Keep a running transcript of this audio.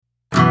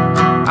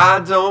I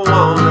don't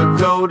wanna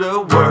go to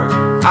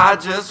work. I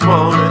just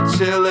wanna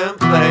chill and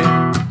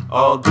play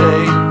all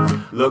day.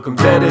 Look 'em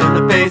dead in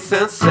the face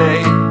and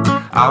say,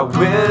 I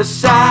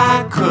wish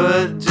I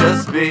could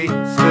just be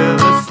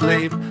still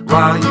asleep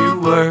while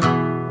you work.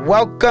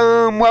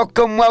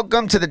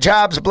 Welcome to the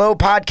Jobs Blow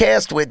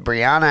podcast with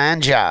Brianna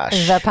and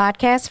Josh. The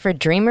podcast for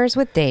dreamers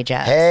with day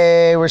jobs.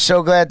 Hey, we're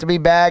so glad to be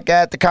back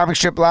at the Comic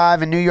Strip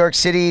Live in New York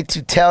City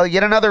to tell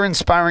yet another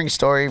inspiring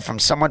story from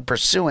someone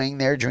pursuing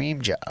their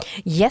dream job.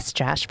 Yes,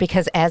 Josh,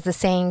 because as the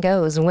saying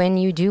goes, when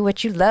you do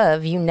what you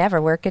love, you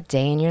never work a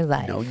day in your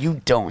life. No, you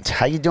don't.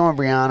 How you doing,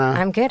 Brianna?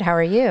 I'm good. How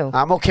are you?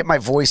 I'm okay. My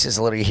voice is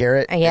a little, you hear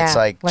it? Yeah. It's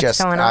like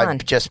What's going on?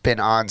 I've just been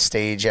on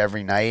stage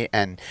every night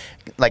and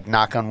like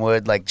knock on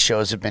wood, like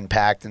shows have been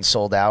packed and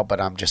sold out, but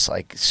I'm just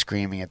like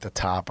screaming at the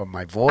top of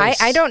my voice.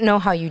 I don't know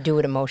how you do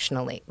it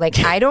emotionally. Like,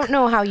 I don't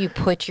know how you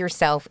put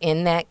yourself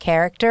in that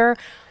character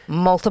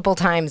multiple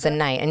times a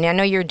night. And I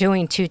know you're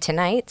doing 2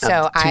 tonight,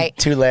 so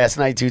two last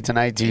night, 2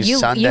 tonight, 2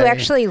 Sunday. You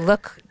actually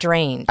look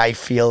drained. I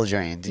feel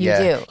drained. You yeah.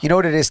 do. You know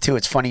what it is too?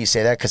 It's funny you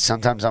say that because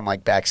sometimes I'm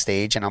like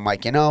backstage and I'm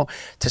like,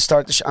 to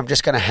start the show, I'm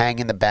just gonna hang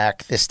in the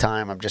back this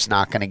time. I'm just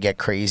not gonna get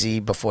crazy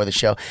before the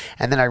show.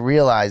 And then I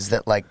realize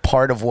that like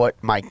part of what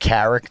my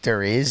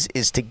character is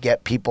to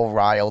get people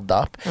riled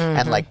up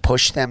and like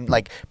push them,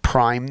 like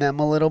prime them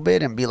a little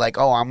bit and be like,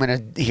 oh,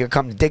 here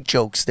come dick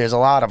jokes. There's a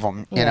lot of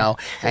them, you know,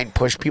 and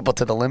push people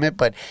to the limit.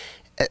 But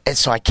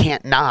so I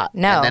can't not.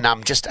 No. And then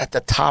I'm just at the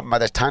top. By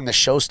the time the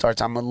show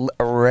starts, I'm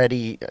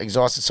already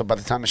exhausted. So by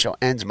the time the show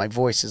ends, my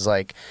voice is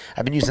like,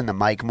 I've been using the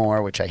mic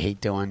more, which I hate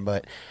doing,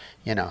 but,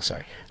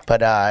 sorry.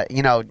 But,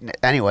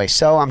 anyway,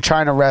 so I'm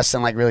trying to rest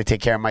and, like, really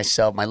take care of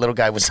myself. My little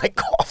guy was, like,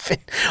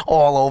 coughing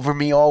all over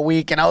me all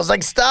week. And I was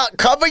like, stop,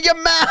 cover your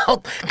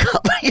mouth.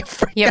 Cover your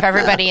freaking You have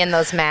everybody mouth. in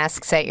those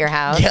masks at your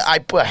house? Yeah, I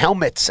put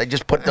helmets. I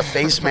just put the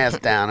face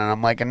mask down. And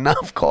I'm like,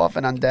 enough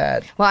coughing on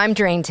Dad. Well, I'm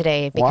drained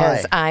today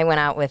because Why? I went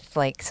out with,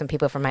 like, some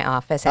people from my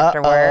office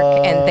after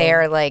work, and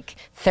they're, like,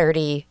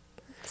 30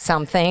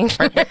 something.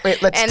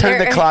 Wait, let's turn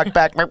the clock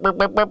back.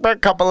 A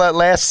couple of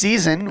last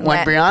season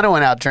when Brianna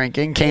went out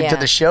drinking, came to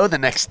the show the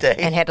next day.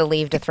 And had to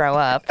leave to throw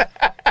up.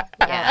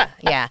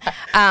 Yeah.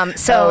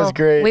 So that was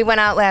great. We went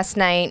out last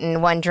night,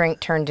 and one drink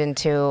turned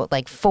into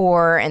like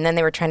 4, and then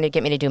they were trying to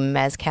get me to do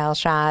mezcal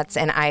shots,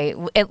 and I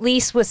at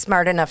least was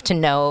smart enough to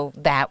know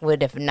that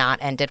would have not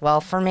ended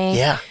well for me.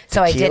 Yeah.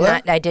 So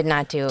Tequila? I did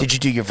not do. Did you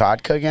do your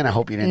vodka again? I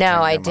hope you didn't. No,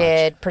 drink I that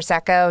did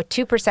Prosecco,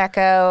 2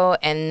 Prosecco,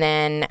 and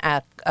then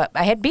I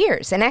had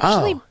beers, and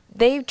actually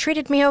they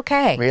treated me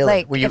okay. Really?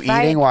 Like, were you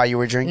eating while you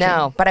were drinking?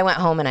 No, but I went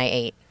home and I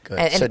ate. Good.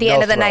 And So at the no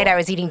end of the throw night, up. I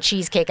was eating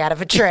cheesecake out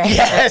of a tray.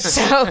 Yes.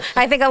 So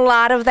I think a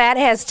lot of that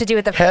has to do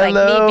with the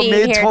Hello, me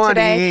being here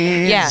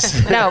today.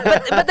 mid-20s. Yeah. No,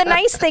 but the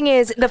nice thing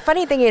is, the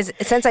funny thing is,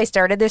 since I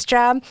started this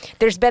job,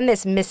 there's been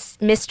this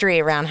mystery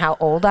around how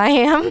old I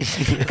am.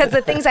 Because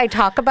the things I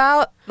talk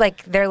about,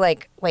 like, they're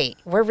like, wait,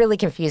 we're really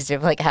confused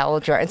of like how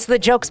old you are. And so the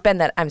joke's been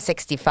that I'm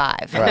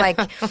 65. Right.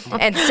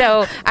 And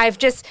so I've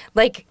just,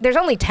 like, there's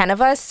only 10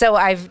 of us, so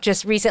I've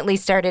just recently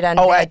started on.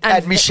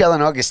 At Michelle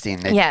and Augustine,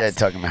 they're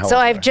talking about how So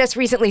old you I've are. just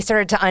recently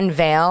started to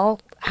unveil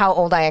how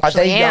old I actually am.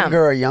 Are they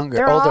younger or younger?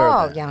 They're Older or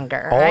all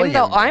younger? younger. All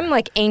younger. I'm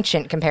like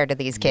ancient compared to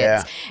these kids.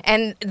 Yeah.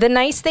 And the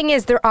nice thing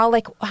is they're all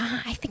like,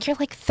 I think you're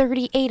like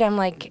 38. I'm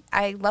like,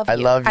 I love you. I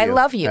love you. I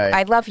love you. Right.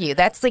 I love you.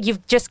 That's like,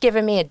 you've just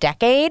given me a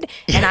decade,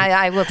 and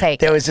I will take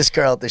There it. was this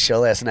girl at the show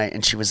last night,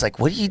 and she was like,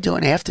 what are you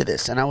doing after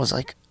this? And I was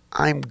like,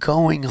 I'm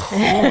going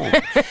home.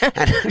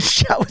 And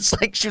she was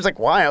like,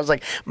 why? I was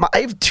like,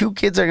 I have 2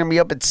 kids that are going to be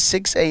up at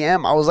 6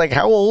 a.m. I was like,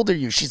 how old are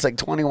you? She's like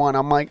 21.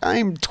 I'm like,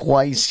 I'm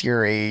twice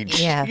your age.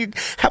 Yeah. You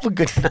have a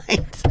good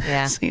night.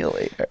 Yeah. See you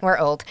later. We're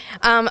old.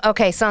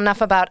 Okay, so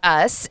enough about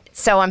us.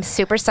 So I'm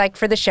super psyched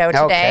for the show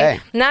today. Okay.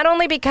 Not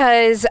only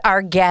because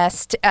our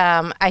guest,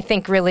 I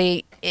think,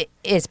 really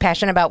is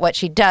passionate about what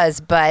she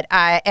does, but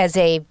as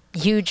a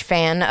huge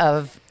fan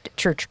of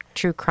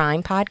true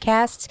crime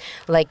podcasts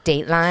like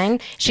Dateline.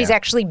 She's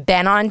actually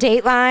been on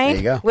Dateline. There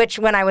you go. Which,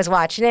 when I was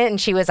watching it and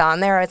she was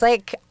on there, I was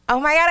like, oh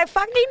my God, I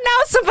fucking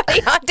know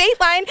somebody on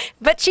Dateline,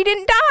 but she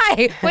didn't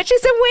die, which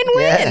is a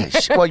win-win.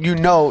 Yeah. Well, you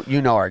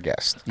know our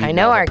guest. You I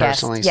know her our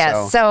guest. personally,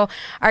 Yes. So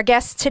our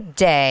guest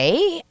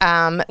today,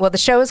 the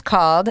show is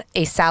called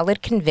A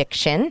Solid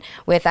Conviction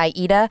with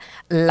Aida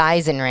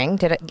Leisenring.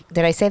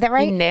 Did I say that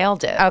right? You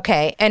nailed it.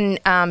 Okay.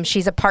 And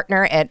she's a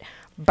partner at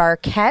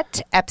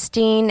Barkett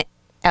Epstein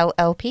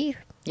LLP.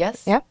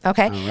 Yes. Yep.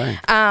 Okay.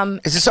 All right.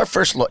 Is this our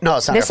first lawyer? No,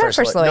 it's not This our is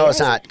our first first lawyer. No, lawyer. it's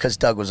not, because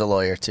Doug was a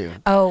lawyer too.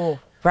 Oh,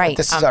 right.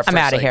 This is our first I'm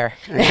out of lawyer.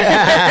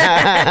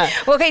 here.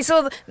 Well, okay,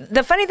 so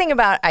the funny thing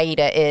about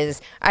Aida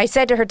is I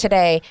said to her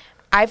today,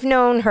 I've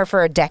known her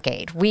for a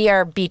decade. We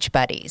are beach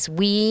buddies.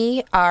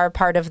 We are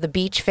part of the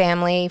beach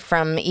family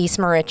from East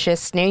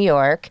Mauritius, New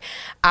York.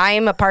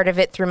 I'm a part of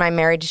it through my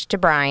marriage to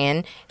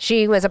Brian.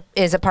 She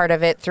is a part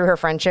of it through her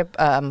friendship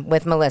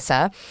with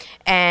Melissa.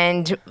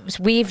 And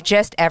we've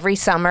just every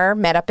summer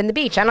met up in the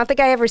beach. I don't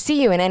think I ever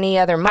see you in any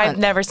other month. I've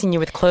never seen you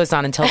with clothes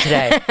on until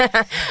today.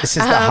 This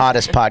is the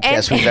hottest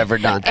podcast we've ever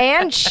done.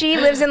 And she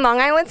lives in Long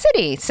Island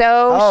City.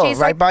 So she's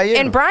right by you.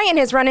 And Brian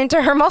has run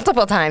into her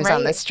multiple times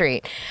on the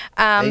street.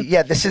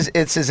 Yeah, this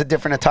is a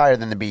different attire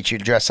than the beach. You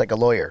dress like a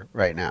lawyer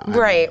right now.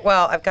 Right.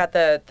 Well, I've got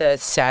the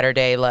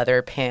Saturday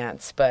leather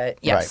pants, but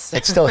yes. Right.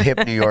 It's still hip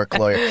New York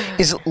lawyer.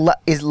 Is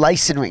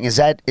Leisenring, is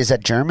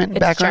that German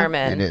background?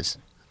 German. It is.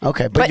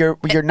 Okay, but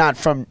you're not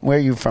from, where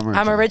are you from originally?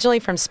 I'm originally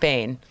from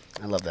Spain.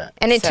 I love that.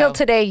 And until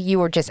today, you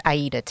were just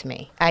Aida to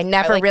me. I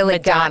never like really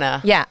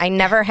Madonna. I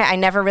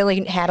never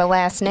really had a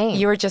last name.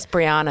 You were just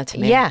Brianna to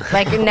me. Yeah,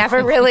 like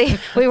never really.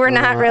 We were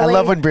not really. I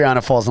love when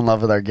Brianna falls in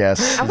love with our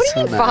guests. What do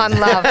you mean fall in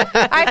love?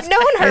 I've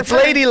known her. It's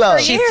lady love.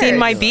 For She's years. seen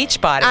my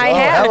beach body. I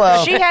have.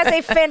 hello. She has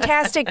a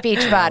fantastic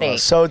beach body.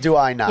 So do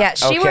I not. Yeah,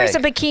 she wears a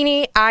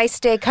bikini. I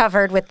stay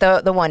covered with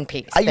the one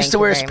piece. I used to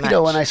wear a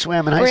Speedo when I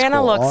swam in high school.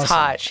 Brianna looks Awesome.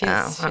 hot. She's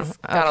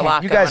got a okay.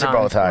 lot You guys going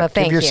are both on. hot. Well,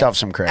 thank Give yourself you.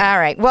 some credit. All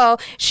right. Well,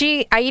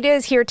 Aida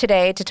is here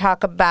today to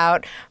talk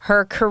about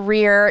her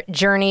career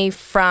journey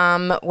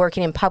from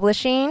working in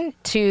publishing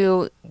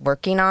to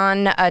working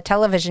on a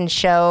television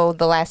show,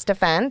 The Last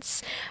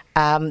Defense.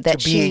 That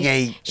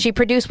she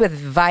produced with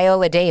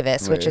Viola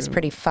Davis, which is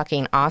pretty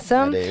fucking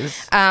awesome. It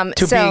is.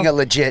 Being a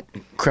legit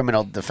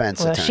criminal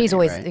defense attorney. She's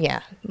always,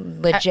 right?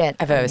 legit.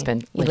 I've always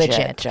been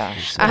legit.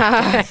 Josh.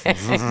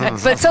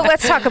 But so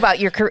let's talk about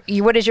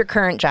what is your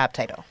current job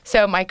title?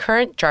 So my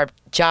current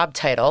job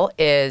title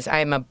is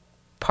I'm a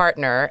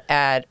partner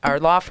at our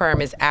law firm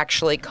is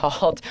actually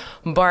called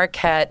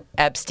Barquette,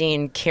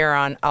 Epstein,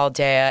 Kieran,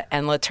 Aldea,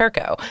 and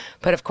Laturco.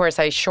 But of course,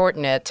 I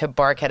shorten it to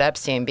Barquette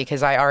Epstein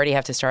because I already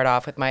have to start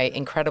off with my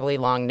incredibly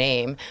long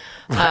name.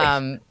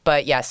 Right.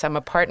 But yes, I'm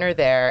a partner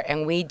there,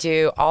 and we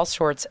do all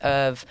sorts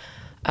of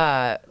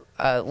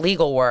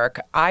legal work.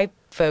 I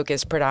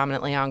focus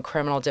predominantly on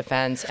criminal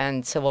defense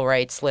and civil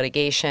rights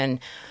litigation.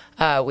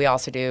 We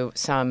also do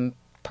some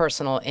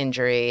personal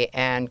injury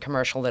and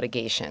commercial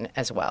litigation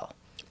as well.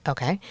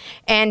 Okay.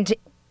 And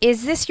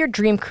is this your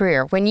dream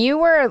career? When you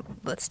were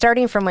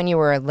starting from when you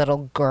were a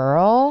little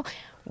girl,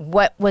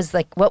 what was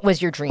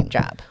your dream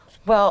job?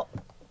 Well,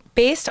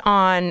 based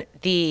on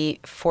the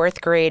 4th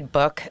grade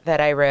book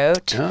that I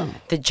wrote,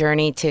 The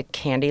Journey to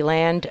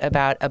Candyland,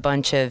 about a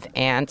bunch of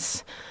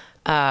ants,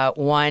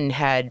 one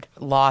had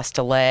lost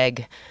a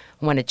leg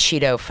when a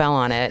Cheeto fell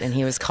on it, and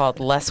he was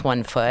called Less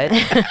One Foot.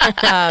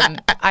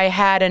 I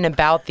had an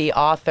about the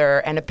author,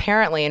 and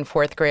apparently in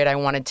 4th grade I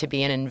wanted to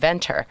be an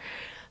inventor.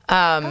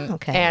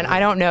 Okay. And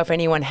I don't know if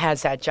anyone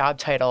has that job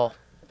title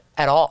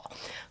at all.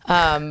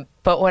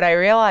 But what I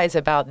realize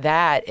about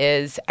that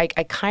is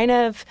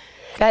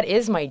that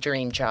is my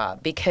dream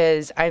job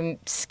because I'm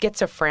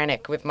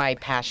schizophrenic with my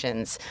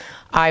passions.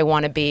 I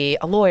want to be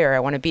a lawyer.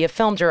 I want to be a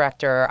film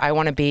director. I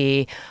want to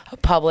be a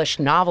published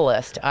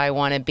novelist. I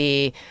want to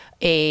be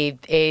a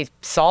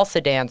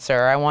salsa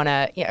dancer. I want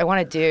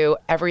to do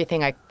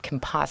everything I can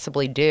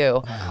possibly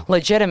do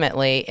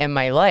legitimately in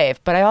my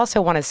life. But I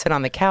also want to sit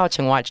on the couch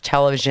and watch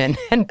television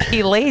and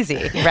be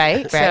lazy.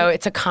 Right. So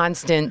it's a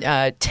constant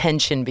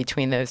tension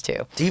between those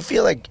two. Do you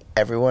feel like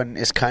everyone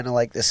is kind of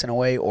like this in a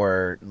way,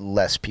 or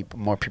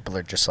more people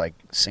are just like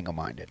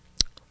single-minded?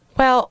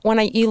 Well, when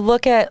you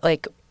look at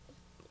like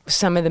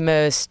some of the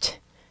most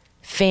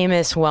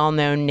famous,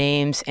 well-known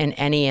names in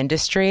any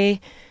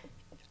industry,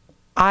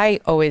 I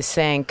always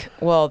think,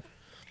 well,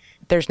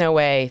 there's no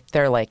way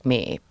they're like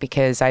me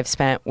because I've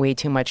spent way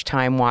too much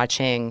time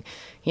watching,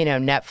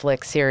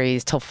 Netflix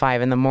series till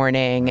 5 a.m.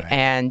 Right.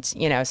 And,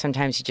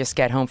 sometimes you just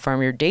get home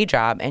from your day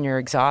job and you're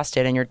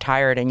exhausted and you're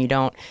tired and you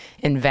don't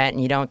invent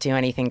and you don't do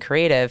anything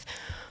creative.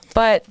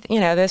 But,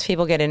 those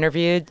people get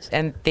interviewed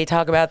and they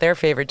talk about their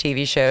favorite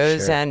TV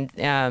shows and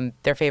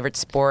their favorite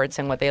sports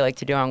and what they like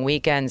to do on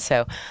weekends.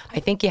 So I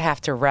think you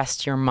have to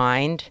rest your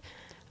mind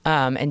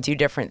and do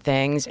different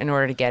things in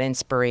order to get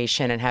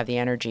inspiration and have the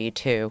energy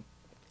to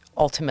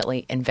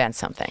ultimately invent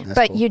something.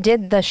 But cool. You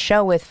did the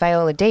show with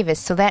Viola Davis,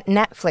 so that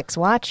Netflix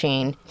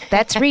watching,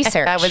 that's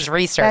research. That was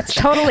research. That's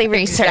totally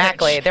research.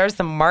 Exactly. There's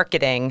the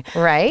marketing,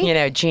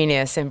 right?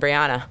 Genius in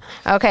Brianna.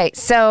 Okay,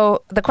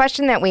 so the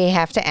question that we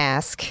have to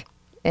ask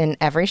in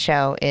every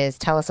show is,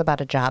 tell us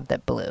about a job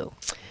that blew.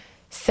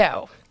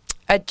 So,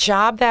 a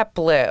job that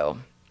blew,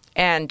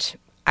 and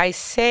I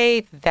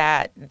say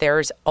that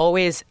there's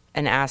always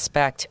an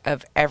aspect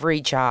of every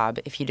job,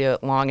 if you do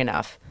it long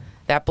enough,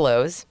 that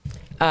blows.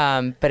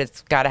 but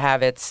it's got to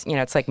have its,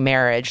 it's like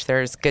marriage.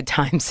 There's good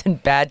times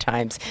and bad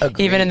times,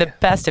 Agreed. even in the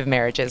best of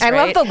marriages. I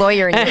right? love the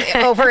lawyer and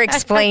you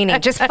over-explaining.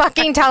 Just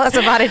fucking tell us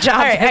about a job.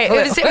 All right, you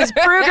it was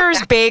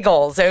Brugger's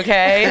Bagels,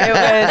 okay? It was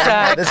This a is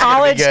gonna be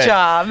college good.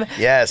 job.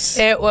 Yes.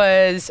 It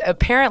was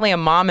apparently a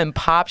mom and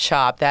pop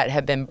shop that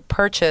had been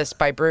purchased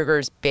by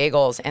Brugger's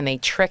Bagels, and they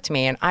tricked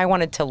me. And I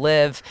wanted to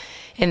live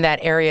in that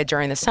area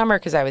during the summer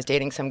because I was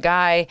dating some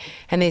guy.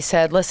 And they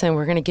said, listen,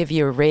 we're going to give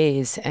you a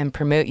raise and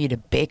promote you to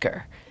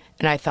baker.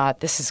 And I thought,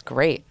 this is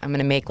great. I'm going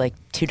to make like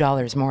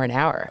 $2 more an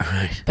hour.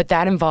 Right. But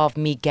that involved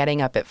me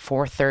getting up at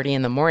 4:30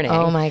 in the morning.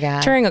 Oh, my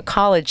God. During a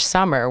college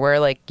summer where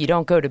like you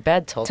don't go to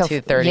bed till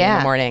 2:30 in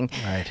the morning.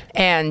 Right.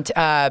 And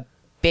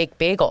bake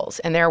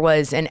bagels. And there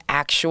was an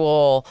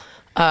actual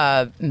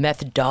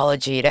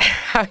methodology to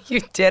how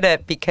you did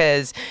it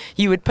because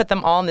you would put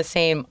them all in the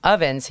same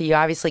oven. So you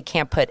obviously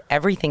can't put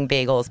everything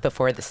bagels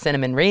before the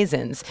cinnamon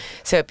raisins.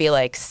 So it'd be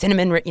like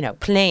cinnamon,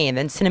 plain,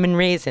 then cinnamon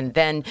raisin,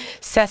 then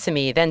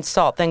sesame, then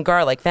salt, then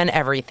garlic, then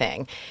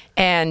everything.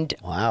 And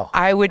Wow.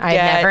 I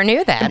never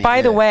knew that. And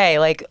by the way,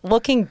 like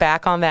looking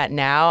back on that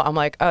now, I'm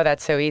like, oh,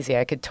 that's so easy.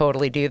 I could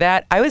totally do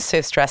that. I was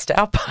so stressed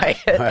out by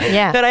it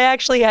Yeah. that I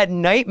actually had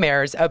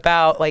nightmares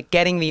about like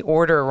getting the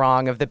order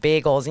wrong of the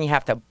bagels, and you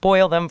have to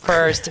boil them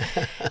first.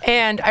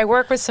 And I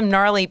work with some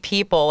gnarly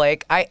people.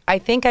 Like I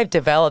think I've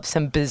developed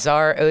some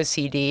bizarre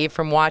OCD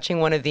from watching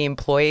one of the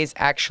employees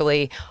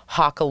actually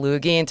hawk a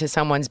loogie into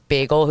someone's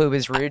bagel who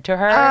was rude to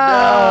her.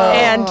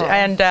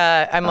 And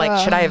I'm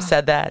like, should I have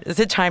said that? Is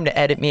it time to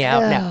edit me out?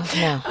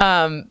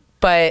 No.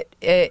 But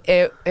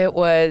it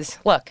was,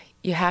 look,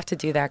 you have to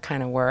do that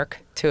kind of work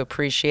to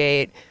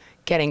appreciate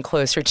getting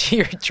closer to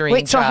your dream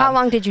Wait, so job. how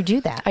long did you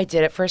do that? I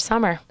did it for a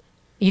summer.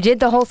 You did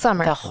the whole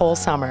summer? The whole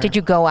summer. Did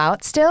you go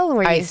out still?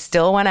 Or I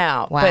still went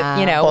out. Wow. But,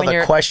 Well, when the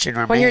you're question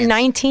when you're remains,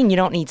 19, you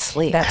don't need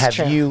sleep. That's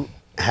true.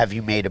 Have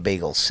you made a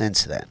bagel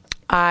since then?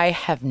 I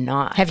have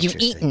not. Have you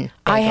Interesting. eaten?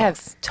 I bagels?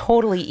 have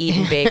totally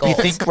eaten bagels. Do you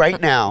think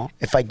right now,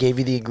 if I gave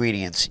you the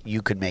ingredients,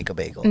 you could make a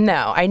bagel?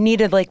 No, I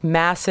needed like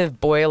massive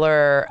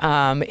boiler,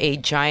 a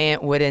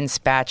giant wooden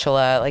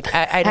spatula. Like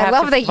I'd I have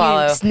love to that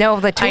follow. you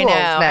know the tools I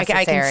know. I can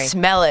necessary.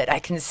 smell it. I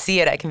can see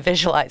it. I can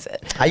visualize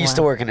it. I used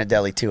to work in a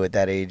deli too at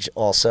that age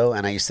also,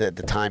 and I used to at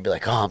the time be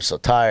like, "Oh, I'm so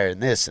tired,"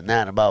 and this and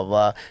that and blah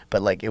blah blah.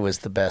 But like, it was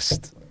the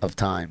best of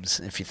times.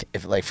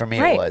 If like for me,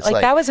 Right. it was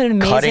Like, that was an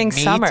amazing cutting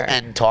meat summer.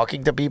 and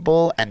talking to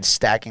people and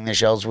stacking the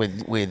shelves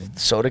with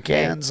soda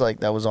cans. Like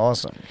that was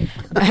awesome.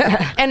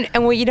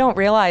 And what you don't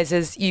realize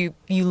is you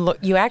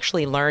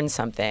actually learn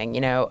something.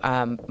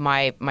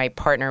 My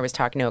partner was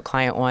talking to a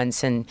client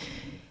once, and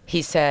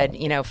he said,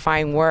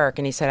 find work,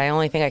 and he said, I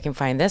only think I can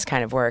find this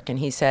kind of work, and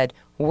he said,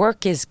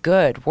 work is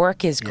good,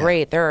 work is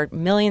great. There are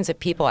millions of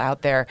people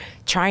out there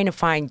trying to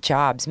find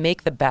jobs.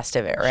 Make the best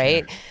of it,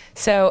 right? Sure.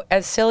 So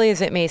as silly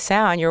as it may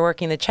sound, you're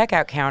working the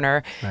checkout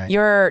counter. Right.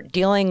 You're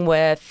dealing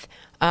with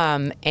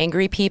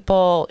angry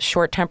people,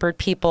 short-tempered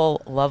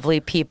people, lovely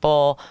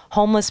people,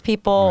 homeless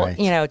people,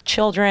 Right.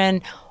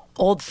 children,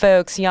 old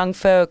folks, young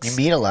folks. You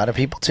meet a lot of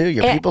people too.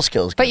 Your people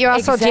skills. But get you're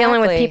also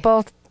dealing with Exactly.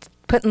 people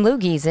putting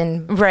loogies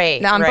in.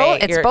 Right, On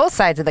right. It's You're- both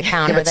sides of the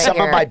counter. Yeah, but that some of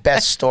you're- my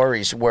best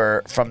stories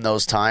were from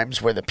those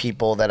times where the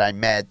people that I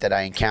met, that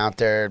I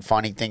encountered,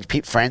 funny things,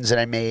 friends that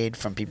I made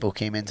from people who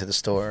came into the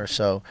store.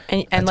 So,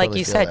 And I like totally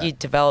you feel said, that. you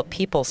develop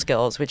people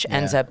skills, which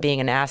ends Yeah. up being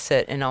an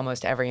asset in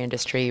almost every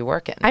industry you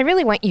work in. I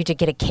really want you to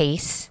get a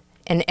case.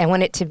 And I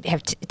want it to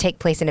have take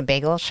place in a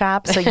bagel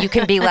shop, so you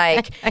can be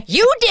like,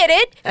 "You did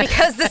it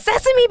because the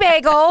sesame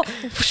bagel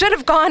should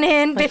have gone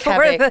in before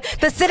having-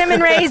 the cinnamon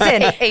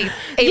raisin." a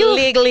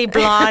legally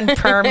blonde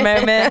perm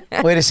moment.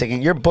 Wait a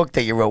second. Your book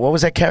that you wrote, what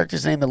was that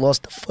character's name that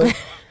lost a foot?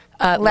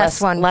 Less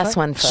one less foot.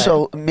 one foot.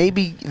 So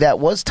maybe that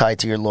was tied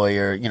to your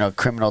lawyer,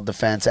 criminal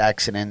defense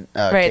accident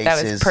Right, cases.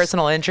 that was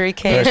personal injury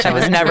case. Personal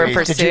that was never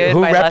injury. Did you- pursued.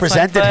 who by less one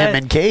represented him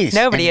foot. in case,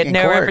 Nobody in had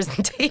no court?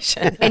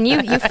 representation. And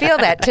you feel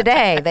that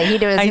today that he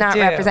does I not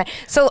do. represent.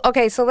 So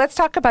let's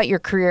talk about your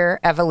career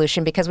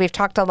evolution, because we've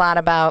talked a lot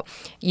about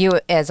you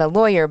as a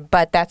lawyer,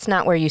 but that's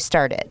not where you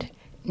started.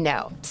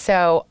 No.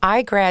 So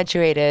I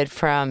graduated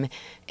from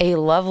a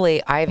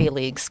lovely Ivy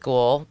League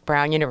school,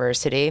 Brown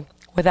University,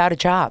 without a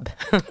job.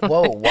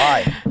 Whoa,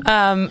 why?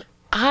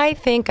 I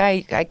think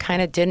I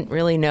kind of didn't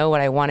really know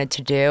what I wanted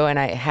to do, and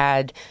I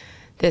had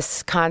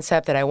this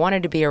concept that I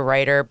wanted to be a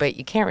writer, but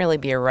you can't really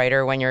be a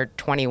writer when you're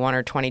 21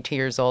 or 22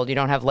 years old. You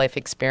don't have life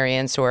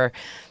experience or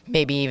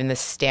maybe even the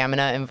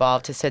stamina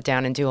involved to sit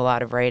down and do a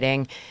lot of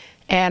writing.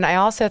 And I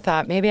also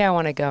thought maybe I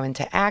want to go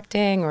into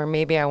acting, or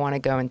maybe I want to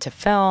go into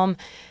film.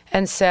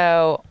 And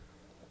so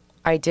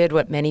I did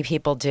what many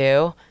people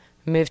do,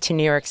 moved to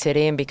New York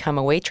City and become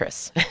a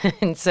waitress.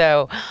 And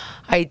so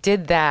I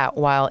did that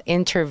while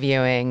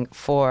interviewing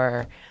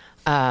for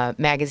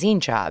magazine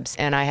jobs.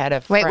 And I had a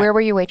Wait, friend- where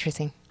were you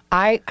waitressing?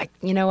 I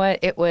you know what?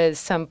 It was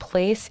some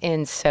place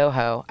in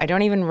Soho. I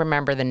don't even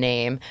remember the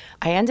name.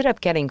 I ended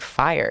up getting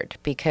fired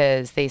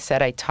because they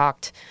said I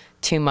talked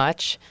too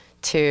much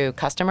to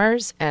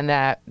customers and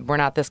that we're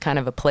not this kind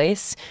of a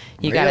place.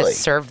 You got to Really?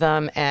 serve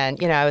them.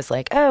 And, you know, I was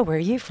like, oh, where are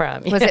you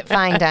from? Was it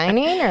fine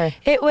dining or?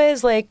 It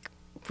was like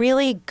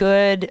really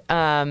good,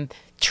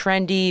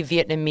 trendy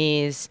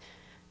Vietnamese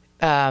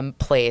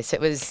place. It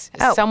was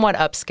somewhat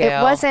upscale.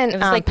 It wasn't,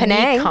 like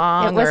Penang.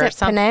 Mekong It wasn't or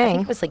something. Penang. I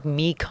think it was like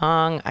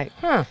Mekong. It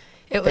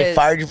They was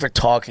fired you for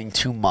talking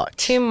too much.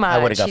 too much.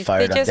 I would have got They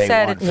fired on just day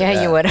said one. it's- for Yeah,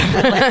 that. you would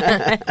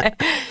have.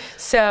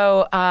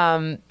 So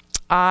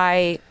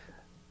I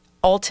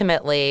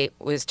ultimately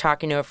was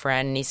talking to a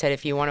friend, and he said,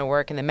 if you want to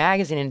work in the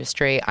magazine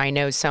industry, I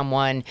know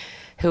someone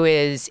who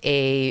is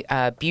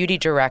a beauty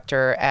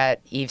director at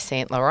Yves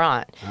Saint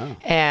Laurent.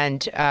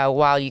 And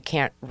while you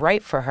can't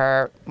write for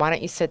her, why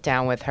don't you sit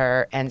down with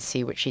her and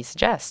see what she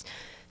suggests?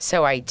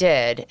 So I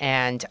did,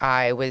 and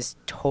I was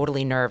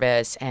totally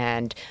nervous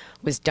and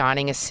was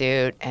donning a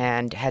suit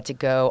and had to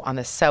go on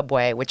the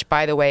subway, which,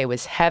 by the way,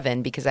 was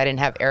heaven because I didn't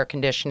have air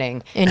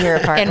conditioning In your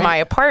apartment? in my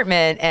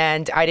apartment,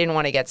 and I didn't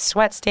want to get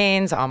sweat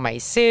stains on my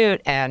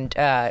suit, and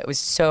it was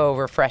so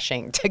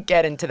refreshing to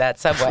get into that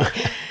subway.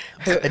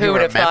 And Who you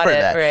would have thought remember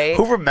it, that. right?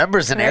 Who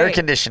remembers an air Right.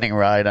 conditioning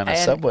ride on a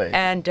subway?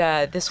 And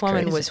this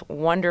woman Crazy. was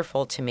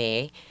wonderful to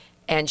me.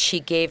 And she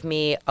gave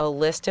me a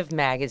list of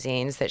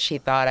magazines that she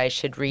thought I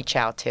should reach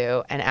out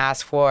to and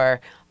ask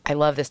for, I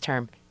love this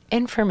term,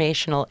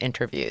 informational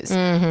interviews.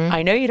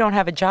 I know you don't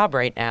have a job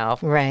right now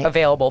Right.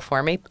 available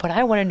for me, but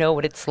I want to know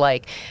what it's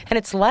like. And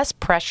it's less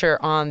pressure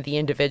on the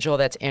individual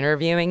that's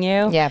interviewing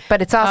you. Yeah,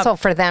 but it's also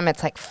for them,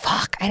 it's like,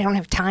 fuck, I don't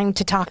have time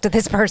to talk to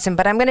this person,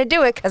 but I'm going to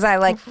do it because I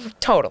like.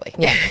 Totally.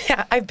 Yeah.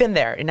 I've been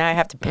there, and now I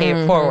have to pay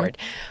it forward.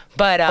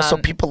 But Also,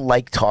 people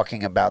like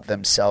talking about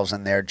themselves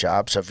and their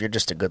job. So if you're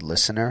just a good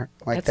listener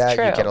like That's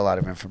that, you true. get a lot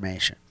of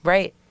information.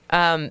 Right.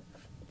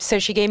 So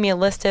she gave me a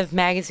list of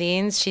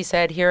magazines. She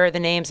said, here are the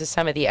names of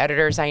some of the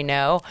editors I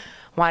know.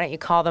 Why don't you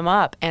call them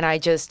up? And I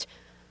just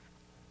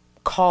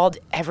called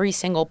every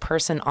single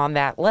person on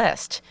that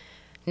list.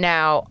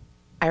 Now,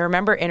 I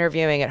remember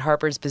interviewing at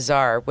Harper's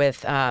Bazaar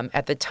with,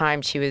 at the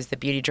time she was the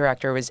beauty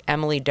director, was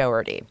Emily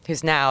Doherty,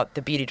 who's now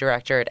the beauty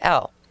director at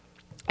Elle.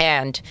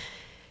 And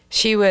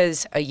she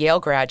was a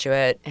Yale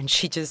graduate, and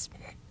she just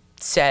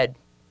said,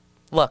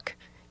 look,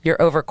 you're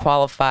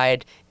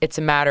overqualified. It's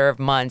a matter of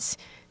months.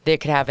 They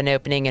could have an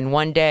opening in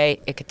one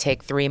day. It could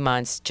take 3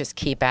 months. Just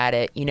keep at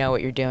it. You know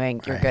what you're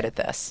doing. You're good at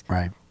this.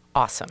 Right.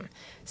 Awesome.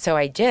 So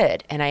I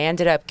did, and I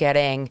ended up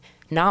getting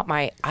not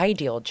my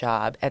ideal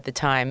job at the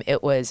time.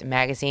 It was a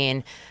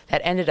magazine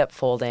that ended up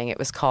folding. It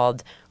was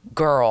called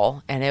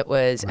Girl, and it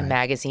was a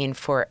magazine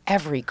for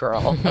every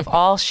girl of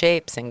all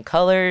shapes and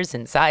colors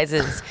and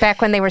sizes.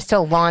 Back when they were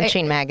still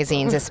launching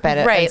magazines instead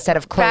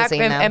of closing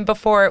Back, them. and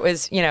before it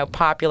was,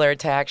 popular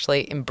to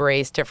actually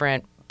embrace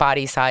different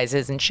body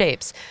sizes and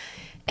shapes.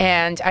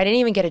 And I didn't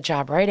even get a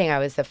job writing. I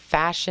was the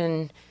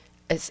fashion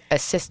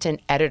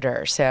assistant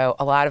editor. So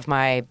a lot of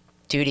my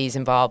duties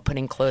involved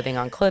putting clothing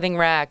on clothing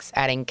racks,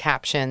 adding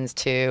captions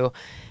to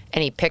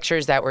any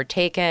pictures that were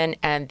taken.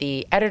 And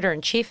the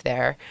editor-in-chief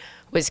there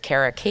was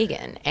Kara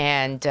Kagan.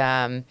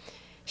 And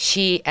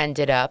she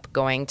ended up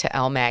going to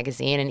Elle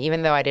Magazine. And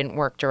even though I didn't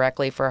work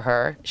directly for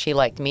her, she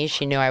liked me.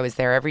 She knew I was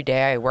there every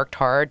day. I worked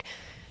hard.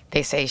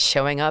 They say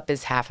showing up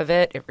is half of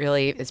it. It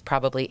really is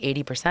probably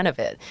 80% of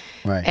it.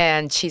 Right.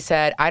 And she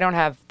said, I don't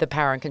have the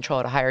power and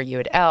control to hire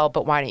you at Elle,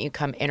 but why don't you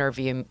come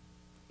interview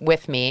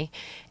with me,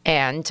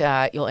 and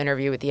you'll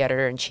interview with the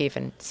editor-in-chief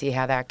and see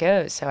how that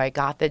goes. So I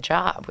got the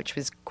job, which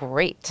was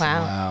great.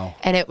 Wow.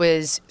 And it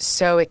was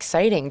so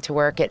exciting to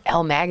work at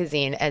Elle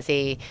Magazine as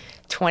a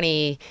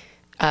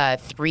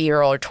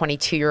 23-year-old or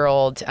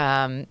 22-year-old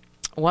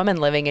woman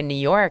living in New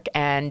York,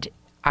 and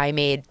I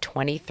made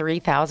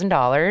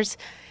 $23,000.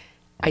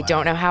 I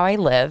don't know how I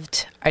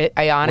lived.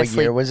 I honestly.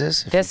 What year was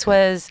this? This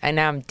was, and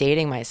now I'm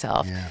dating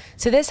myself. Yeah.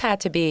 So this had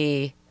to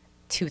be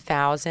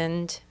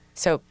 2000.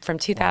 So from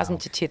 2000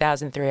 to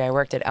 2003, I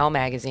worked at Elle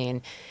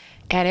Magazine,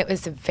 and it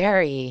was a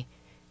very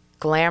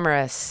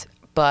glamorous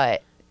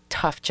but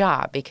tough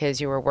job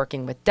because you were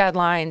working with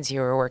deadlines,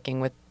 you were working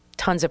with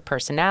tons of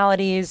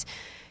personalities.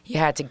 You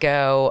had to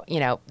go,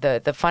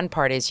 the fun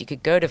part is you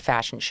could go to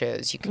fashion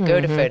shows, you could go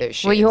to photo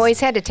shoots. Well, you always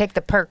had to take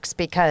the perks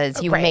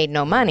because you Right. made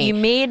no money. You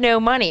made no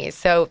money,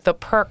 so the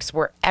perks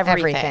were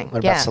everything.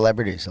 What Yeah. about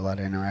celebrities? A lot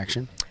of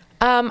interaction?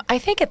 I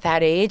think at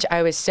that age,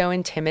 I was so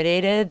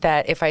intimidated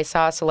that if I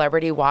saw a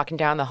celebrity walking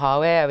down the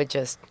hallway, I would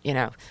just,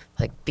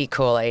 be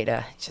cool,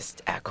 Ada.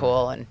 Just act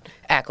cool and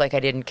act like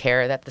I didn't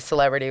care that the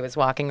celebrity was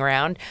walking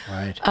around.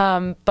 Right.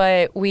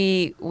 But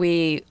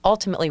we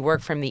ultimately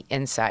worked from the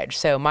inside.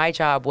 So my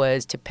job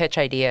was to pitch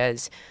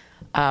ideas,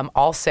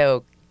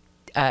 also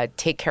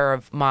take care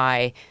of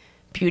my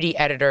beauty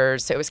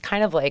editors. So it was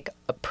kind of like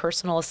a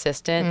personal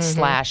assistant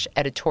 /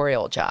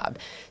 editorial job.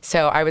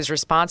 So I was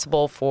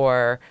responsible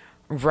for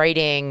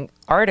writing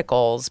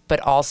articles, but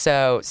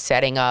also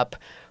setting up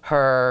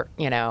her,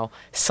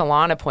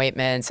 salon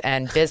appointments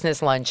and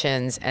business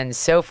luncheons and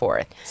so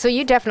forth. So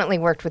you definitely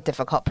worked with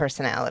difficult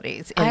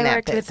personalities in I that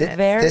worked with business.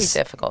 very This-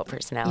 difficult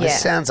personalities.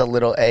 This Yeah. sounds a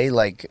little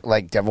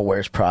like Devil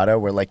Wears Prada,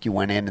 where like you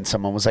went in and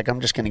someone was like, "I'm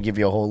just going to give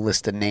you a whole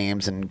list of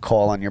names and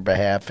call on your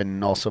behalf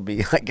and also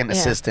be like an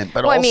assistant."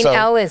 But Well, also, I mean,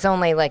 Elle is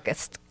only like a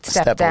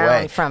step down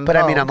away from. But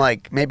I mean, Vogue. I'm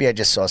like, maybe I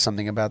just saw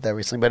something about that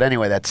recently. But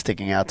anyway, that's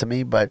sticking out to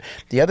me. But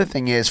the other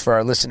thing is for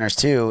our listeners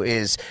too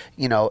is,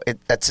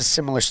 that's a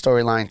similar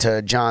storyline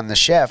to John the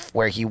chef,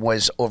 where he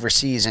was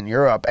overseas in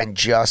Europe and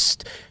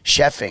just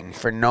chefing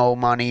for no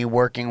money,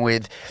 working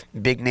with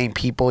big name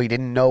people. He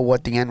didn't know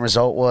what the end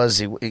result was.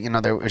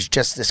 There was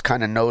just this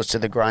kind of nose to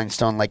the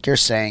grindstone, like you're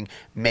saying,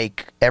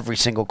 make every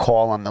single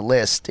call on the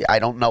list. I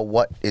don't know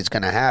what is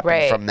going to happen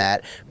Right. from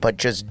that, but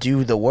just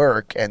do the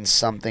work and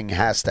something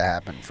has to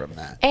happen from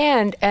that.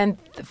 And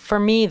for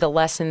me, the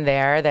lesson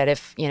there that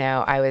if,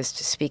 I was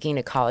speaking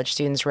to college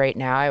students right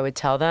now, I would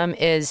tell them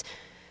is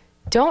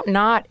don't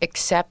not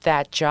accept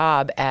that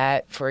job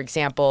at, for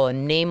example, a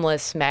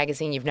nameless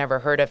magazine you've never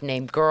heard of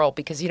named Girl,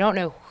 because you don't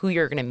know who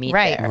you're going to meet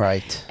Right. there.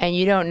 Right. And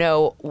you don't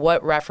know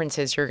what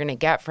references you're going to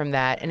get from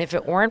that. And if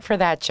it weren't for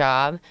that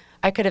job,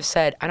 I could have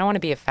said, I don't want to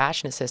be a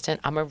fashion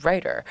assistant, I'm a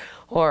writer.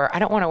 Or I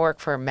don't want to work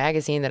for a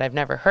magazine that I've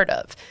never heard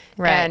of.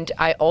 Right. And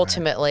I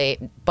ultimately,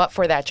 but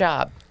for that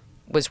job,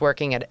 was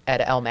working at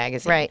Elle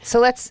magazine. Right. So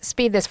let's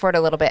speed this forward a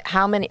little bit.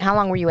 How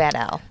long were you at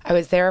Elle? I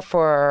was there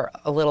for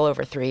a little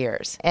over 3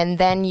 years. And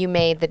then you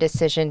made the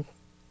decision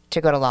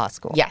to go to law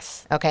school.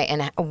 Yes. Okay.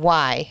 And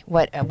why?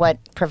 What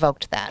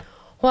provoked that?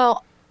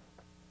 Well,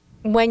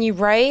 when you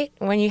write,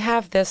 when you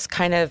have this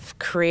kind of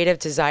creative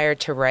desire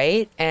to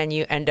write and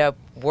you end up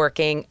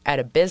working at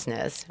a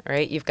business,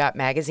 right? You've got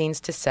magazines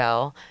to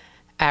sell,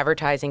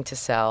 advertising to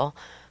sell,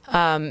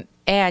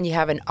 and you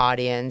have an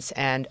audience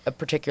and a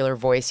particular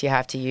voice you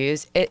have to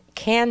use. It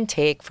can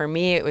take, for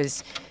me,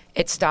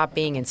 it stopped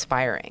being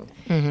inspiring.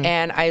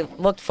 And I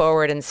looked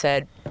forward and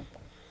said,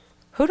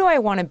 who do I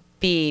want to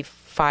be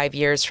 5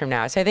 years from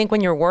now? So I think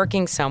when you're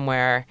working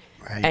somewhere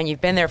Right. and you've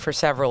been there for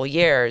several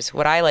years,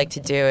 what I like to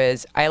do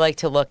is I like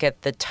to look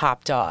at the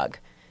top dog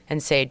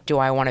and say, do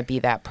I want to be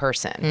that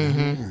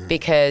person?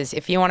 Because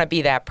if you want to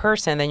be that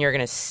person, then you're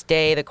going to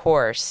stay the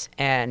course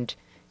and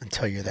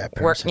Until you're that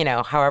work, person.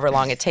 however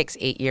long it takes,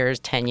 8 years,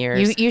 10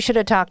 years. You should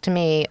have talked to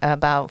me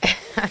about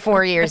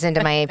 4 years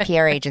into my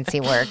PR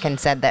agency work and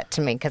said that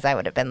to me, because I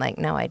would have been like,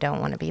 no, I don't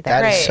want to be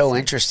that. That is Right. so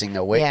interesting,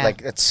 though. Yeah.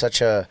 Like it's such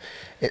a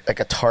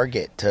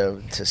target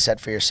to set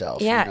for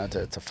yourself. Yeah.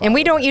 To follow And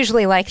we don't that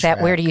usually like that.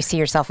 track. Where do you see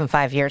yourself in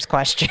 5 years?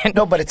 Question.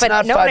 No, but it's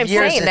not know 5 what I'm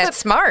years. saying? it's- That's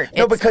smart.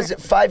 No, It's because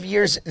smart. 5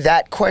 years,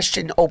 that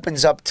question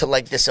opens up to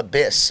like this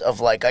abyss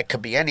of like I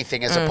could be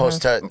anything, as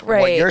opposed to what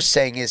Right. you're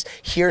saying is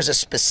here's a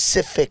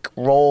specific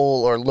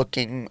role or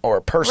looking or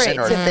a person Right.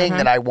 or a thing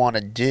that I want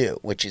to do,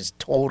 which is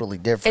totally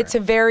different. It's a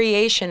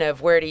variation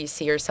of where do you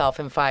see yourself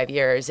in 5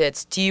 years.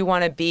 It's do you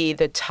want to be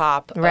the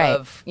top Right.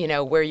 of,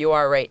 where you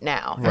are right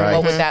now? And Right.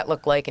 what would that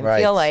look like and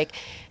Right. feel like?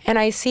 And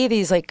I see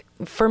these, like,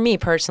 for me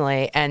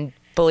personally, and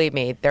believe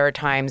me, there are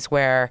times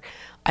where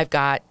I've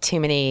got too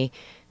many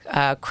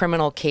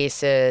criminal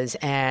cases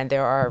and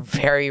there are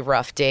very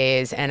rough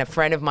days. And a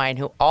friend of mine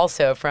who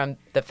also from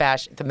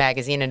the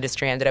magazine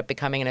industry ended up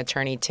becoming an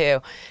attorney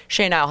too.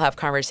 She and I will have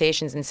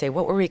conversations and say,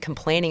 what were we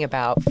complaining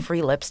about?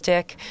 Free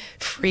lipstick,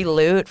 free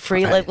loot,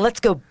 free. Let's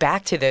go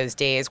back to those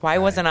days. Why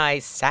wasn't I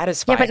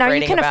satisfied? Yeah, but now you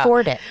writing can about-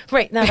 afford it.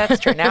 Right. No, that's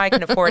true. Now I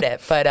can afford it.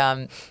 But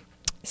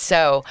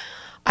so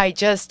I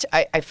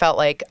felt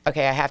like,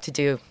 okay, I have to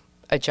do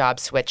a job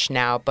switch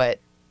now. But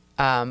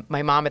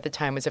my mom at the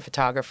time was a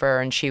photographer,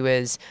 and she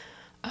was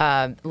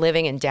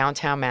living in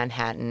downtown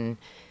Manhattan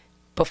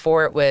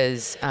before it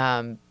was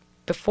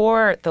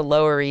before the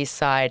Lower East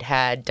Side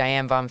had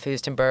Diane von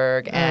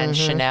Furstenberg and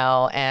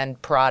Chanel and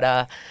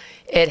Prada.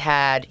 It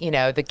had,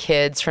 the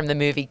kids from the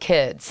movie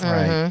Kids.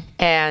 Right.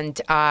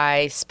 And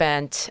I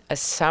spent a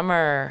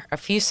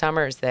few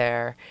summers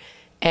there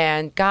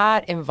and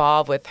got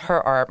involved with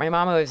her art. My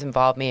mom always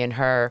involved me in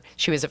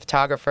she was a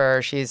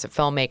photographer, she's a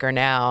filmmaker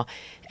now,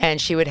 and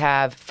she would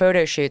have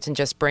photo shoots and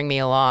just bring me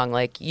along,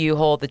 like, you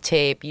hold the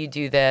tape, you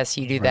do this,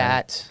 you do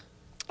that.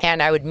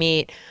 And I would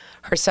meet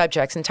her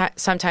subjects, and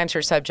sometimes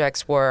her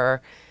subjects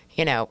were,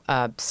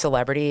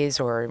 celebrities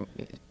or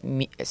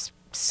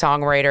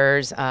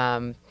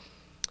songwriters.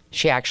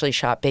 She actually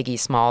shot Biggie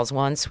Smalls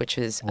once, which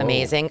was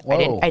amazing.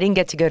 Whoa. I didn't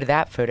get to go to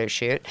that photo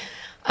shoot.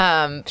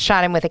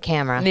 Shot him with a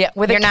camera. Yeah,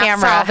 with You're a not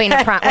camera.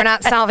 We're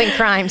not solving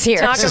crimes here.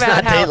 Talk This is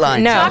about not how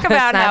Dateline. No. talk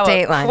about it's not how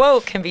Dateline. a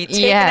quote can be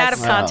taken Yes. out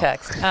of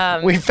context.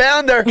 We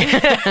found her.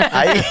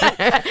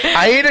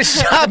 Aida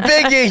shot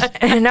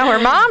Biggie. No, her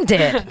mom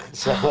did.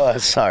 So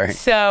sorry.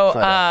 So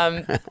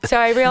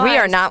I realized We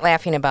are not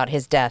laughing about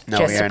his death. No,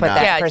 just we to are put not.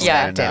 that Yeah,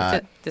 in yeah. We're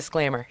not.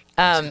 Disclaimer.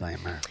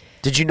 Disclaimer.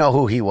 Did you know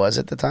who he was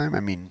at the time?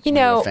 I mean, You were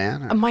know, a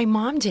fan? or- my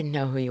mom didn't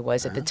know who he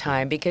was at the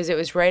time because it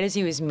was right as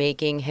he was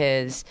making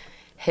his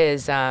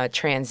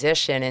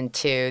transition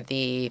into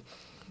the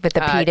With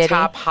the P. Diddy?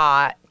 top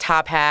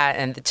hat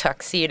and the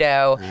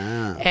tuxedo.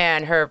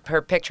 And her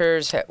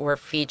pictures were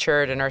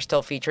featured and are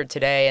still featured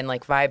today in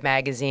like Vibe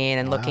magazine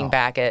and looking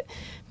back at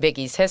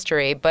Biggie's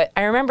history. But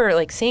I remember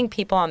like seeing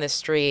people on the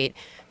street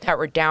that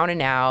were down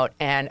and out.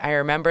 And I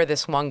remember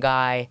this one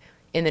guy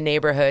in the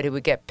neighborhood who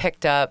would get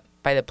picked up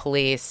by the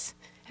police.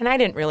 And I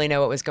didn't really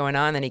know what was going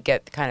on. Then he'd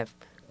get kind of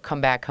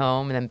come back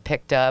home and then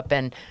picked up.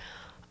 And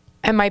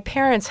my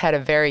parents had a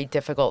very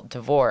difficult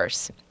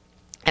divorce.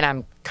 And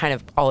I'm kind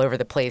of all over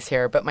the place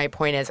here, but my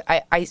point is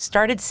I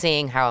started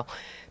seeing how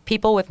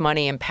people with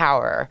money and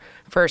power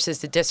versus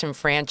the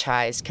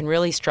disenfranchised can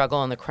really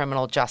struggle in the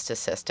criminal justice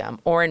system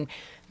or in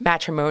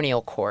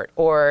matrimonial court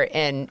or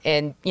in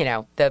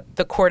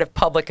the court of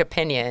public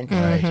opinion.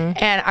 Right.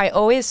 And I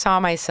always saw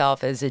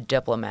myself as a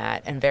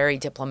diplomat and very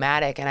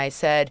diplomatic. And I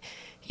said,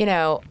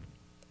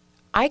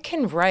 I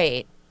can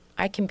write,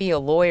 I can be a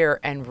lawyer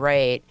and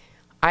write,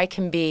 I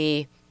can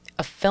be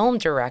a film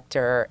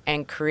director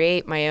and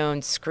create my own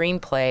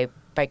screenplay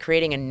by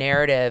creating a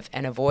narrative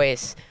and a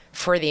voice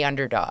for the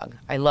underdog.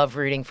 I love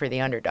rooting for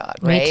the underdog,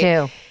 right? Me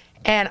too.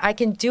 And I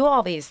can do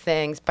all these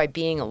things by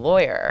being a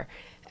lawyer.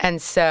 And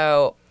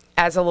so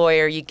as a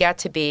lawyer, you get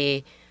to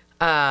be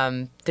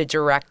the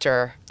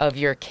director of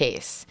your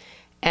case.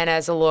 And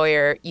as a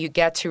lawyer, you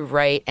get to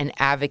write and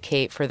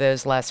advocate for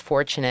those less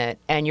fortunate.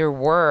 And your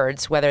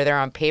words, whether they're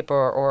on paper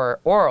or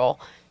oral,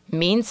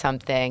 mean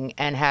something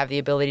and have the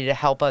ability to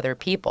help other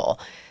people.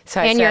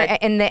 So And I you're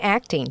in the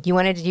acting.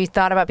 You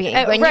thought about being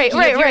right.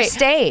 your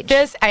stage.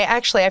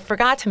 I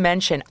forgot to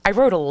mention, I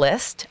wrote a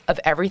list of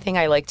everything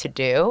I like to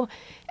do.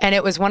 And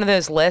it was one of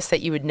those lists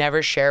that you would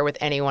never share with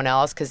anyone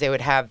else because they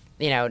would have,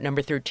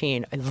 number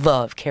 13, I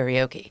love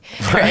karaoke,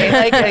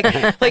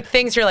 right? like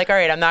things you're like, all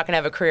right, I'm not going to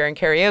have a career in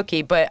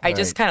karaoke. But I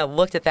just kind of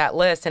looked at that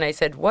list and I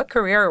said, what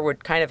career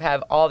would kind of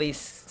have all these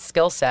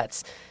skill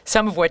sets,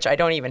 some of which I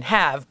don't even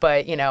have,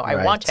 but,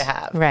 I want to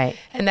have. Right.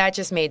 And that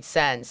just made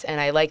sense. And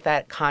I like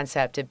that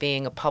concept of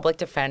being a public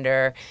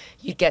defender.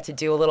 You'd get to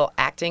do a little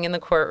acting in the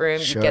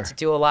courtroom. Sure. You'd get to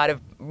do a lot of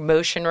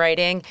motion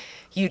writing.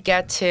 You'd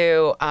get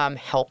to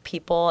help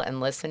people and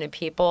listen to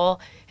people.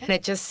 And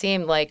it just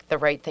seemed like the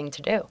right thing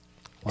to do.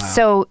 Wow.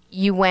 So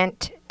you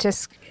went to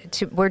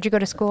where'd you go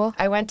to school?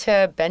 I went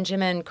to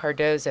Benjamin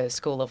Cardozo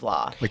School of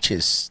Law. Which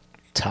is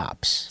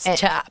tops.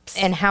 Tops.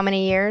 And how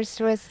many years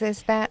was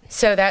that?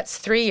 So that's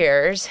 3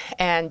 years.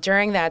 And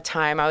during that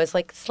time, I was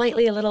like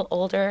slightly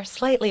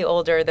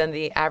older than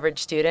the average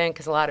student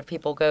because a lot of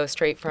people go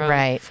straight from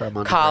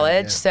From college.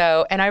 undergrad, yeah.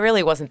 So, and I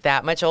really wasn't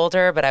that much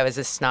older, but I was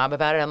a snob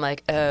about it. I'm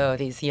like, oh,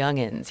 these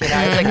youngins.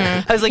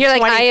 I was like, You're like,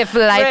 20 I have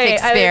life Right,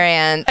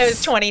 experience. I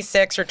was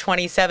 26 or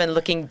 27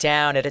 looking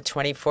down at a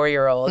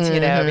 24-year-old, because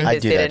I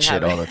do they that didn't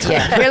shit have all the time.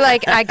 Yeah, you're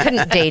like, I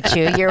couldn't date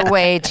you. You're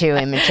way too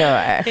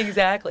immature.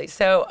 Exactly.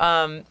 So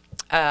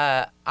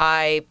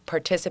I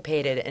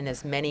participated in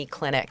as many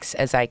clinics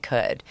as I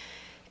could.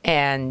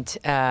 And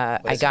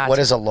What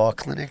is a law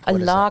clinic? a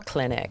What is law that?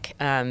 clinic.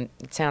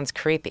 It sounds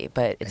creepy,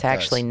 but it's It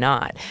actually does.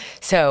 not.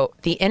 So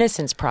the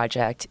Innocence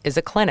Project is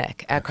a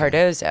clinic at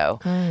Cardozo,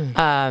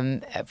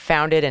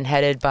 founded and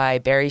headed by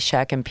Barry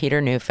Scheck and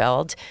Peter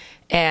Neufeld.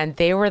 And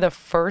they were the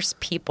first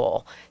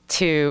people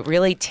to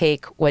really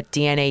take what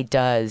DNA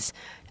does.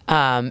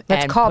 Let's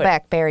and call put-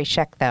 back Barry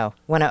Scheck, though,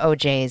 one of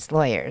OJ's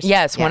lawyers.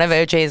 Yes, one of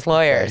OJ's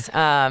lawyers.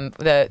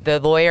 The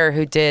lawyer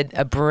who did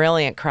a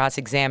brilliant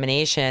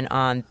cross-examination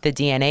on the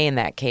DNA in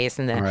that case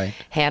and the Right.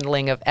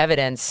 handling of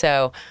evidence.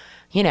 So,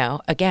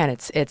 again,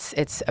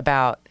 it's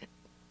about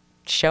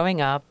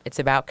showing up. It's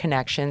about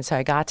connection. So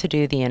I got to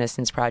do the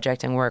Innocence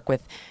Project and work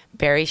with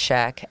Barry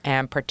Scheck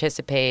and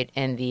participate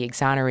in the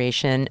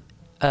exoneration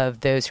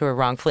of those who were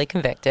wrongfully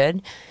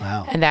convicted.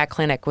 Wow. And that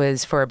clinic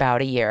was for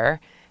about a year.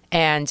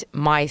 And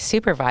my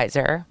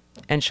supervisor,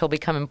 and she'll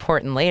become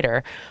important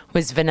later,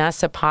 was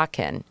Vanessa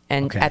Potkin.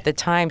 And Okay. at the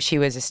time, she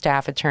was a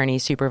staff attorney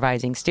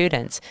supervising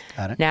students.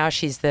 Got it. Now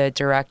she's the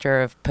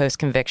director of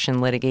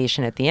post-conviction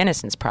litigation at the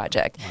Innocence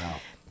Project. Wow.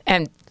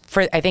 And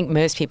I think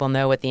most people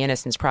know what the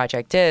Innocence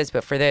Project is,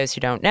 but for those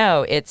who don't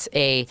know, it's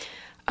a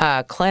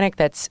clinic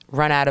that's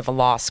run out of a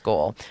law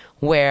school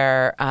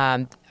where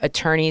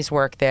attorneys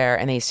work there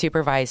and they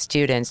supervise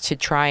students to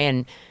try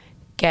and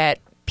get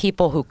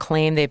people who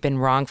claim they've been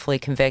wrongfully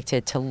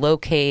convicted to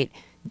locate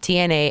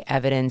DNA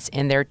evidence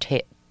in their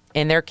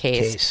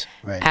case,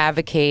 right.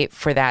 advocate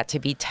for that to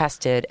be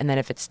tested, and then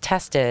if it's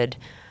tested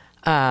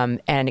and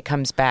it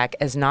comes back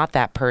as not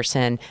that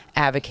person,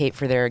 advocate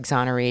for their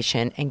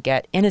exoneration and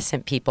get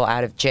innocent people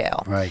out of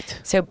jail. Right.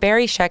 So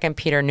Barry Scheck and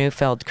Peter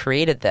Neufeld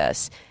created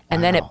this,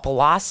 and then it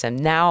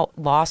blossomed. Now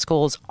law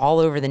schools all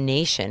over the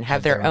nation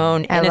have their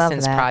own I love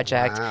Innocence that.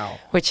 Project, Wow.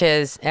 which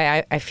is,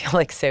 I feel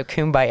like so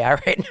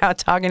kumbaya right now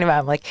talking about it.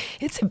 I'm like,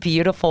 it's a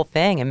beautiful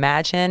thing.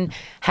 Imagine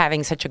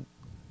having such a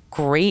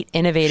great,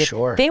 innovative,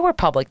 Sure. they were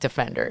public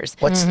defenders.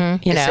 Is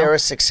You know? there a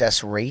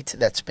success rate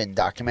that's been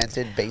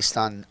documented based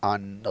on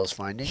those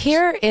findings?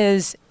 Here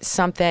is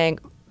something.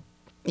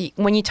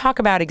 When you talk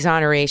about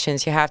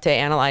exonerations, you have to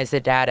analyze the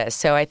data.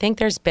 So I think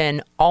there's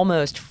been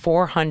almost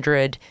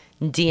 400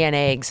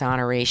 DNA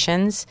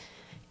exonerations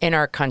in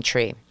our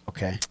country.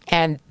 Okay.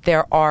 And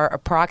there are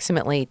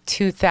approximately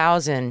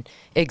 2,000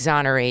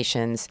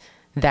 exonerations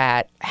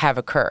that have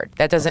occurred.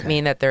 That doesn't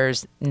mean that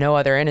there's no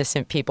other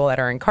innocent people that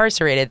are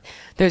incarcerated.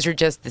 Those are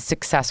just the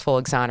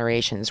successful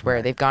exonerations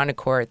where they've gone to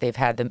court, they've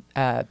had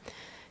the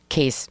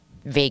case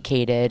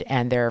vacated,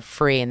 and they're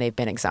free and they've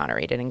been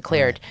exonerated and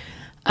cleared.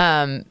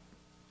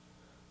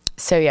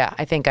 So yeah,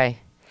 I think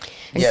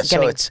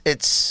so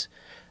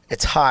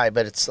it's high,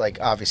 but it's like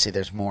obviously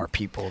there's more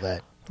people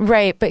that.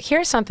 Right, but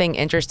here's something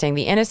interesting.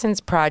 The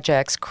Innocence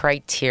Project's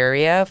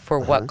criteria for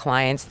what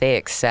clients they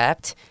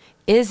accept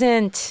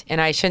isn't, and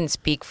I shouldn't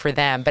speak for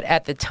them, but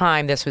at the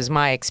time, this was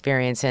my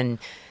experience in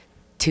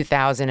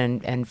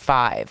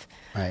 2005.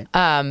 Right.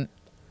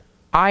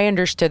 I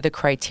understood the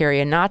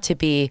criteria not to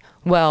be,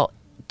 well,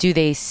 do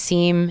they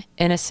seem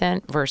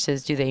innocent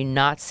versus do they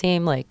not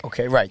seem like,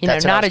 okay, right. You know,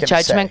 That's what I not was a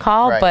gonna judgment say.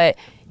 call, Right. but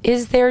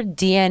is there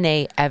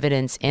DNA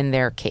evidence in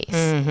their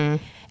case?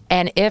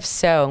 And if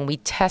so, and we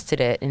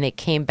tested it and it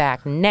came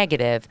back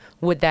negative,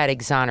 would that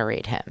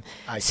exonerate him?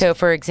 So,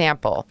 for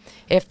example,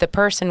 if the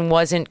person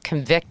wasn't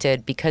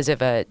convicted because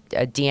of a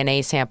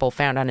DNA sample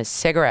found on his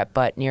cigarette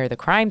butt near the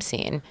crime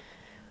scene,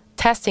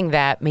 testing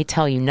that may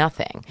tell you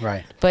nothing.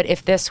 Right. But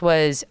if this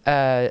was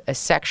a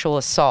sexual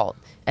assault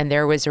and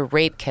there was a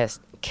rape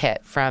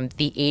kit from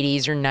the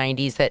 80s or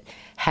 90s that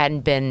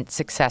hadn't been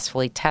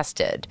successfully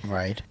tested,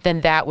 Right.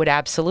 then that would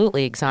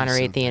absolutely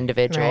exonerate the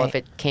individual Right. if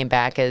it came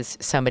back as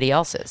somebody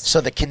else's. So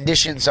the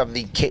conditions of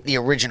the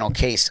original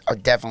case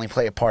definitely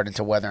play a part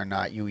into whether or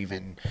not you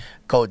even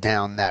go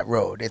down that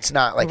road. It's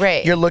not like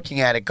Right. you're looking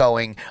at it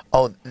going,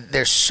 oh,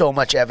 there's so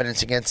much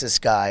evidence against this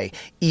guy.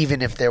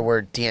 Even if there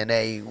were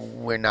DNA,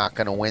 we're not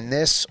going to win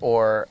this.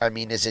 Or, I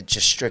mean, is it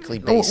just strictly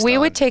based We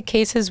on... would take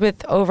cases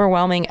with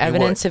overwhelming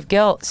evidence of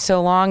guilt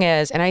so long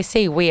as, and I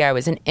say we, I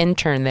was an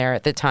intern there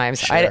at the time,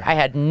 so Sure. I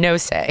had no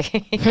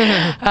say.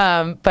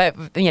 But,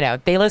 you know,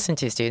 they listen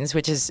to students,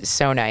 which is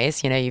so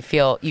nice. You know, you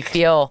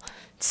feel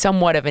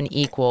somewhat of an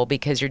equal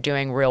because you're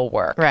doing real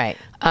work. Right.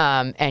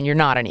 And you're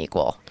not an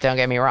equal, don't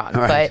get me wrong.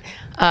 Right.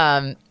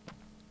 But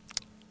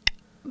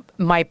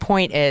my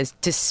point is,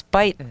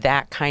 despite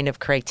that kind of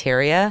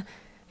criteria,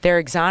 their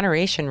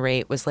exoneration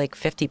rate was like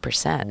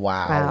 50%.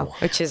 Wow.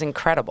 Which is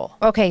incredible.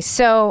 Okay,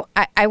 so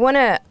I want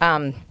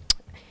to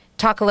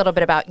talk a little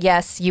bit about,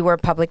 yes, you were a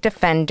public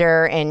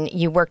defender and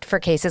you worked for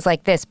cases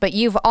like this, but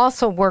you've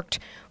also worked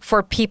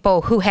for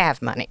people who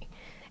have money.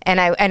 And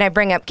I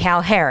bring up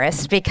Cal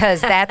Harris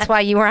because that's why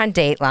you were on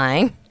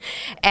Dateline.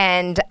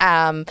 And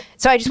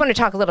so I just want to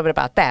talk a little bit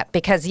about that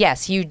because,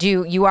 yes,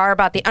 you are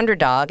about the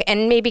underdog.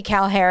 And maybe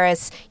Cal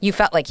Harris, you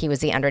felt like he was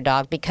the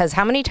underdog because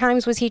how many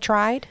times was he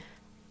tried?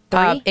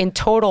 3? In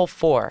total,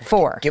 4.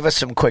 4. Give us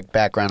some quick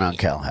background on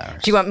Cal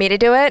Harris. Do you want me to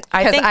do it?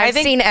 Because I've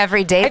seen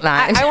every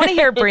Dateline. I want to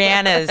hear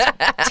Brianna's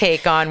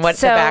take on what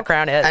the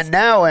background is. And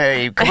now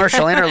a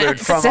commercial interlude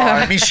from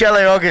our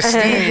Michele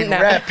Augustine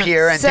rep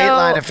here and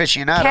Dateline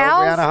aficionado,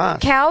 Brianna Haas.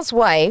 Cal's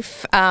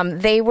wife,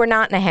 they were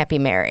not in a happy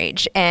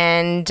marriage.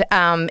 And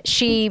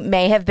she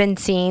may have been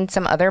seeing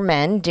some other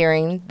men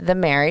during the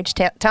marriage.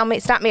 Tell me,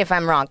 stop me if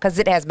I'm wrong, because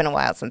it has been a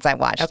while since I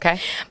watched. Okay.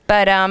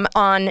 But on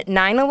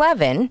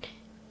 9/11,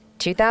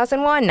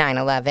 2001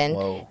 9/11,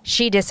 Whoa.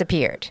 she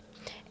disappeared.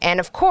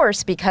 And of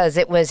course, because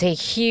it was a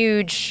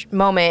huge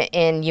moment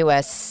in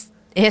U.S.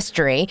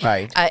 history,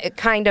 Right. It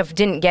kind of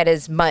didn't get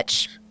as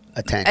much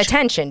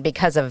attention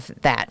because of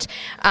that.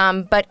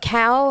 But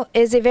Cal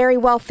is a very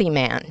wealthy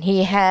man.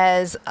 He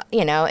has,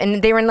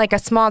 and they were in like a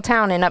small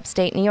town in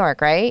upstate New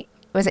York, right?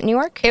 Was it New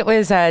York? It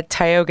was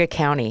Tioga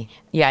County.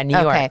 Yeah, New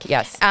York.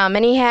 Yes.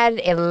 And he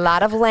had a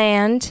lot of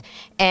land.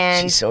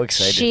 And she's so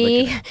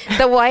excited.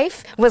 The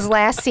wife was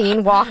last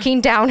seen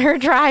walking down her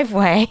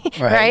driveway,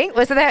 right?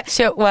 Wasn't that?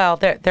 So, well,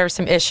 there are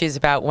some issues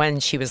about when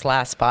she was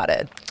last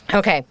spotted.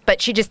 Okay,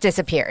 but she just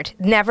disappeared.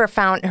 Never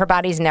found. Her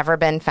body's never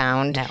been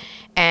found. No.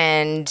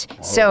 And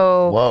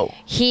so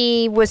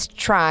he was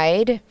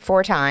tried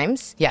 4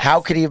 times. Yes. How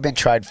could he have been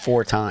tried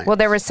 4 times? Well,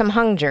 there was some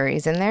hung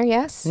juries in there,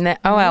 yes?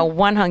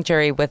 One hung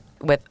jury with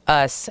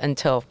us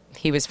until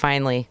he was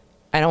finally...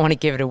 I don't want to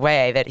give it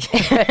away that.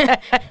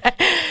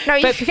 No,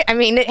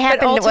 it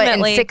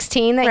happened in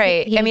 16. That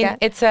right. He got?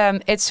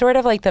 It's sort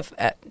of like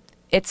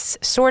it's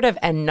sort of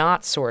and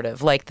not sort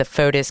of like the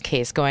Fotis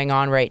case going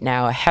on right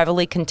now, a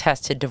heavily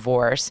contested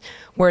divorce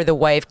where the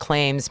wife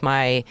claims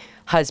my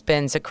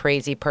husband's a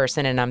crazy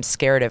person and I'm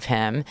scared of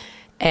him,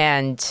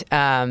 and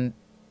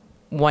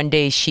one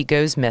day she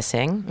goes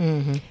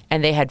missing,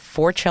 and they had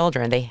 4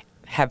 children. They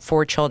have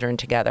 4 children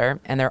together,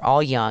 and they're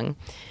all young.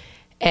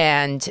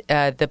 And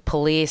the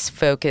police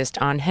focused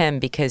on him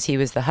because he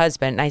was the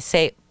husband. And I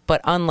say,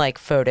 but unlike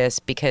Fotis,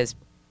 because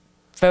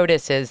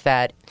Fotis is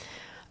that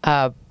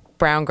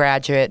Brown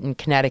graduate in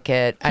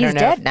Connecticut. I don't know.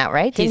 He's dead now,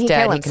 right? He's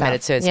dead. He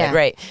committed suicide.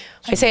 Right.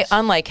 I say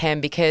unlike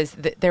him because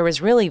there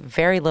was really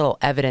very little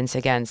evidence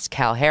against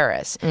Cal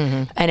Harris.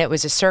 And it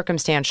was a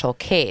circumstantial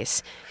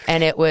case.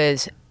 And it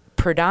was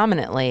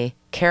predominantly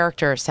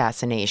character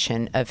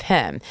assassination of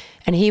him.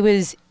 And he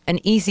was an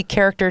easy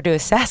character to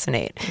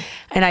assassinate.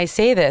 And I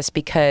say this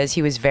because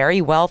he was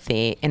very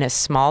wealthy in a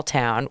small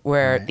town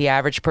where the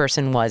average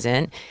person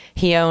wasn't.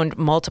 He owned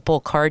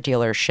multiple car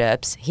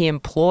dealerships. He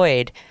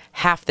employed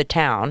half the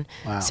town.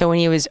 Wow. So when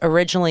he was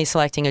originally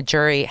selecting a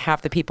jury,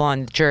 half the people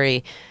on the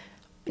jury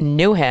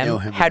knew him,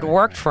 had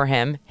worked for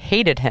him,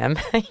 hated him,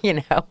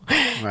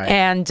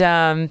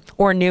 and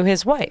or knew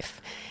his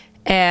wife.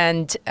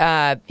 And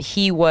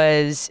he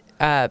was,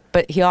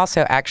 but he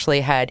also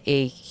actually had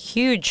a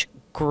huge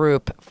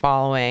group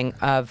following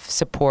of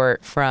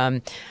support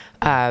from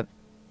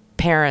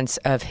parents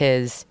of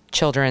his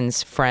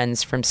children's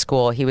friends from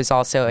school. He was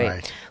also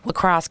a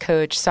lacrosse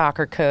coach,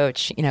 soccer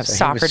coach, So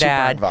soccer he was super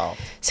dad. involved.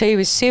 So he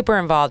was super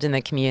involved in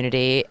the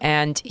community,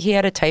 and he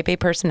had a type A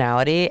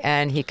personality,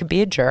 and he could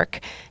be a jerk.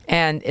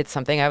 And it's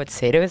something I would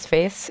say to his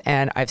face.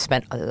 And I've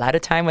spent a lot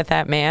of time with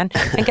that man.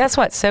 And guess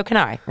what? So can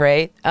I,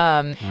 right?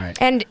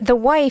 And the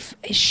wife,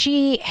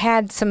 she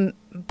had some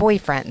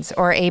boyfriends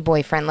or a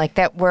boyfriend like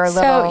that were a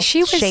little So she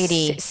was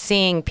shady.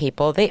 seeing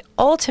people. They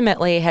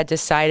ultimately had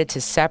decided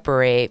to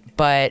separate,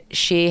 but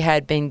she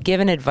had been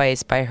given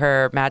advice by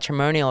her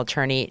matrimonial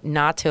attorney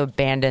not to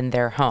abandon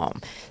their home.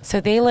 So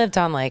they lived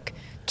on like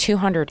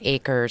 200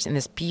 acres in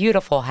this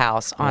beautiful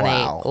house on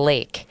Wow. a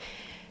lake.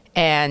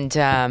 And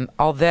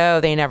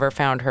although they never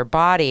found her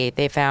body,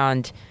 they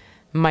found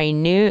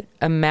minute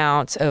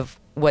amounts of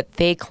what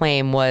they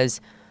claim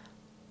was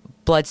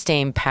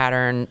bloodstain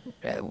pattern.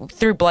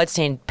 Through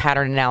bloodstain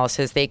pattern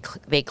analysis, they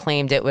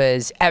claimed it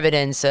was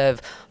evidence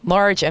of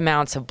large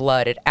amounts of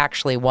blood. It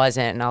actually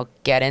wasn't, and I'll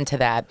get into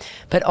that.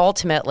 But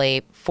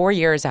ultimately, 4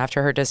 years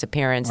after her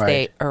disappearance,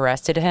 they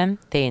arrested him.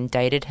 They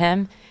indicted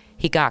him.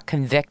 He got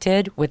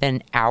convicted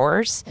within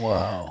hours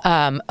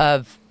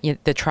of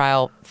the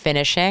trial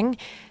finishing.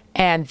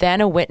 And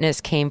then a witness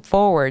came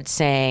forward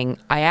saying,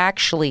 I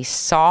actually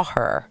saw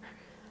her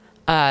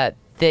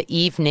the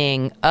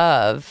evening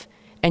of,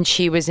 and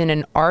she was in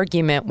an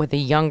argument with a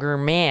younger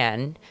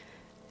man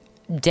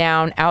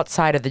down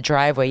outside of the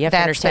driveway. You have to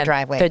That's the understand,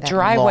 driveway. the That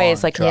driveway long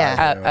is like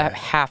driveway, a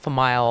half a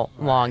mile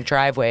long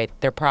driveway.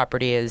 Their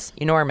property is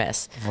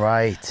enormous.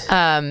 Right.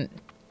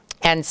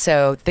 And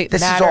so this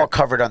is all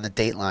covered on the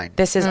Dateline.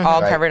 This is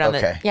all Right, covered on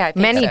okay. the I think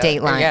Many so.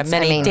 Datelines. Yeah,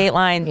 many I mean,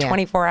 Dateline, yeah.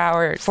 24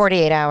 hours.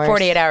 48 hours.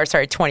 48 hours,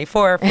 sorry,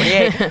 24,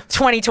 48,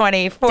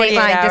 2020, 48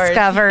 Dateline hours.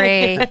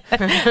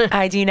 Discovery.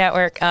 ID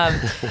Network.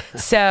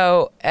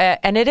 So,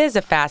 and it is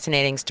a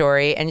fascinating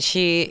story. And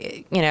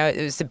she,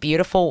 it was a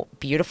beautiful,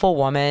 beautiful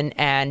woman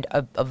and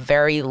a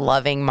very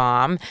loving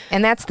mom.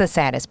 And that's the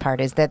saddest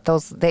part is that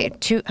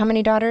how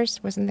many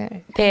daughters? Wasn't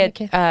there? They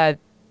had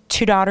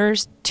 2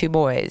 daughters, 2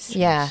 boys.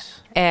 Yeah.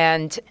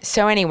 And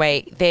so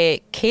anyway,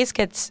 the case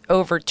gets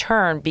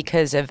overturned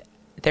because of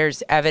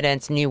there's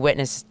evidence, new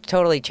witness,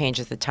 totally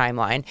changes the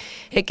timeline.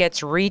 It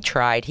gets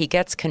retried. He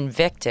gets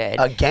convicted.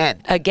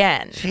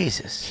 Again.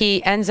 Jesus.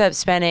 He ends up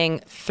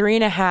spending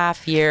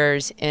 3.5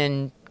 years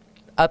in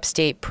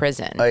upstate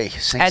prison Ay,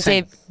 as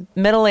a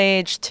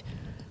middle-aged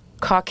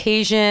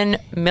Caucasian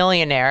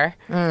millionaire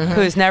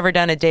who's never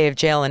done a day of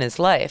jail in his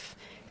life.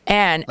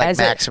 And Like as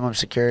maximum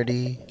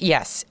security?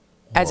 Yes.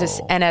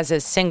 As a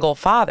single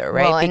father,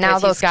 right? Well, and now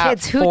Because those he's got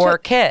kids. 4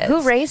 kids.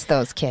 Who raised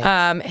those kids?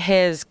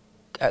 His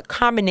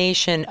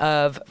combination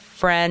of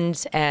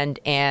friends and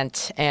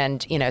aunt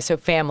and, so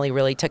family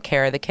really took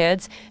care of the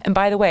kids. And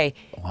by the way,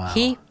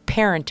 he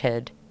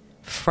parented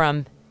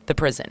from the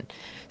prison.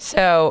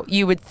 So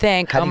you would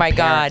think, How do oh you my parent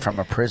God. from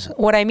a prison?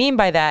 What I mean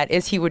by that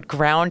is he would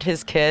ground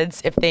his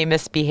kids if they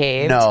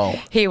misbehaved. No.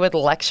 He would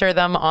lecture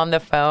them on the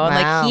phone.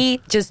 Wow. Like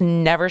he just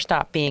never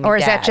stopped being or a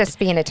is that dad. just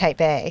being a type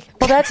A?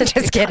 Well, that's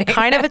Just kidding.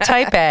 kind of a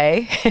type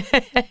A.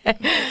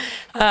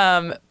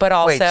 But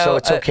also Wait, so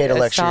it's okay to a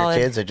lecture solid-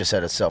 your kids? I just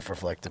had a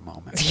self-reflective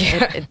moment.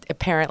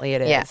 Apparently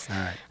it is.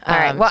 Yeah. All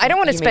right. Well, I don't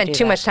want to you may spend do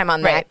too that. much time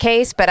on Right. that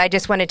case, but I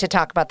just wanted to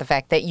talk about the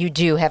fact that you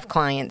do have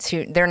clients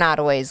who they're not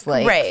always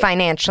like Right.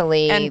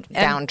 financially And-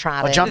 downtrodden.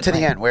 Well, jump to the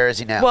end. Where is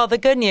he now? Well, the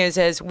good news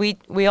is we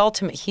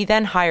ultimately he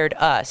then hired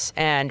us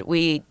and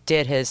we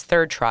did his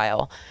third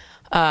trial.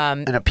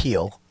 An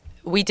appeal.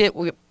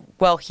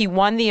 Well, he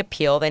won the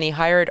appeal. Then he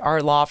hired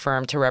our law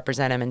firm to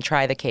represent him and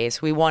try the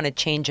case. We won a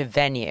change of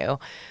venue.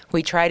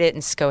 We tried it in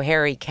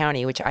Schoharie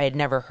County, which I had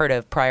never heard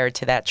of prior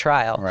to that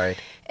trial. Right.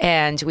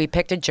 And we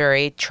picked a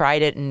jury,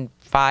 tried it in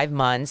 5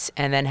 months,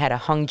 and then had a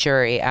hung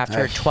jury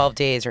after 12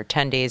 days or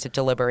 10 days of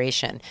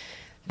deliberation.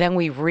 Then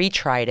we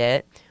retried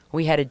it.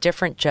 We had a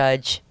different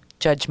judge,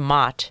 Judge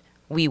Mott.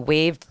 We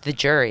waived the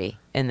jury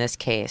in this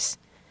case.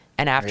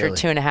 And after Really?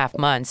 2.5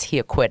 months, he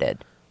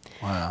acquitted.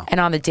 Wow. And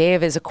on the day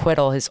of his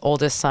acquittal, his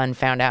oldest son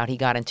found out he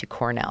got into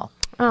Cornell.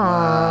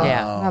 Oh,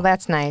 Yeah. well,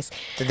 that's nice.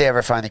 Did they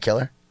ever find the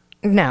killer?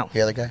 No.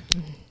 The other guy?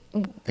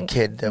 The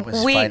kid that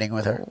was We- fighting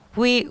with her?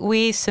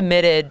 We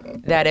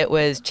submitted that it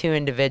was 2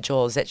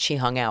 individuals that she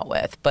hung out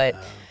with, but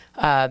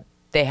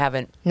they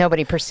haven't.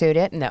 Nobody pursued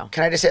it. No.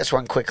 Can I just ask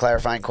one quick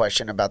clarifying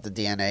question about the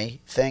DNA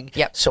thing?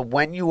 Yep. So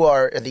when you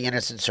are the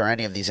Innocence or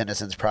any of these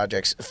Innocence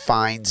projects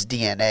finds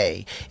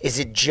DNA, is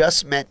it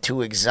just meant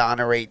to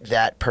exonerate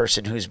that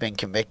person who's been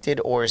convicted,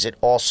 or is it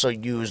also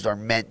used or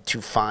meant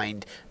to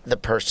find the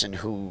person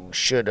who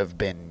should have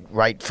been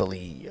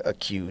rightfully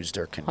accused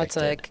or convicted? It's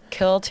like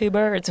kill two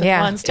birds with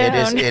Yeah. one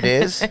stone. It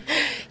is.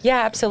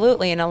 Yeah,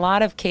 absolutely. In a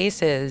lot of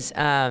cases,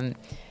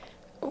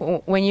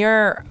 when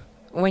you're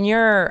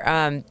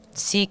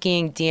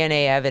seeking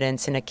DNA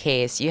evidence in a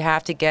case, you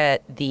have to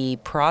get the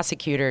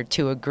prosecutor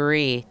to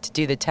agree to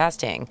do the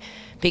testing,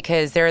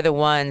 because they're the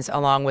ones,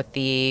 along with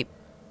the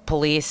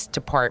police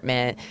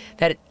department,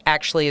 that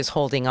actually is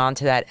holding on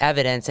to that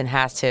evidence and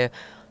has to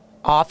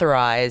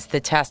authorize the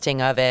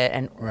testing of it.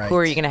 And Right. who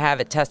are you going to have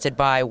it tested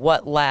by?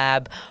 What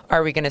lab?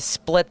 Are we going to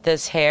split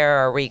this hair?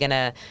 Are we going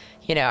to,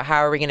 how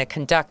are we going to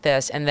conduct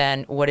this? And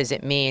then what does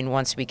it mean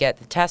once we get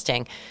the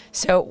testing?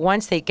 So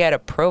once they get a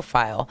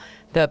profile,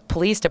 the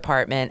police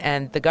department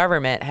and the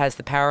government has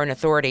the power and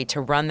authority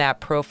to run that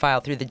profile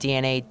through the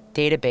DNA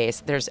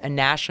database. There's a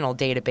national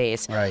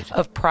database Right.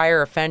 of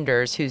prior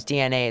offenders whose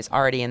DNA is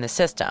already in the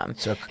system.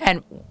 So-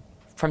 And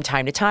from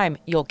time to time,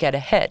 you'll get a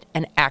hit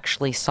and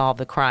actually solve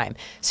the crime.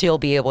 So you'll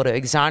be able to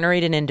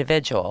exonerate an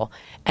individual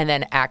and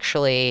then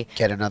actually...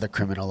 Get another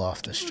criminal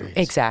off the streets.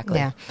 Exactly.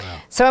 Yeah.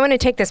 So I want to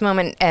take this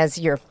moment as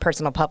your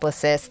personal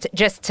publicist,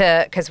 just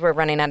to, because we're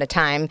running out of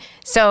time.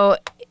 So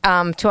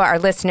to our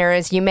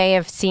listeners, you may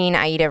have seen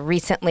Aida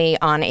recently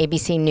on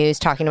ABC News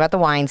talking about the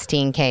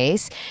Weinstein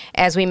case.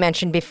 As we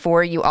mentioned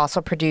before, you also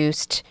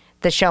produced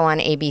the show on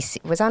ABC.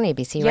 It was on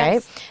ABC, Yes.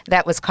 right?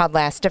 That was called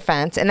Last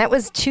Defense, and that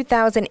was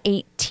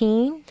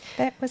 2018.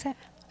 That was it.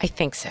 I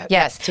think so.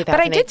 Yes, 2018. but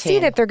I did see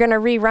that they're going to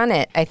rerun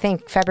it. I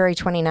think February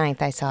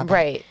 29th. I saw that.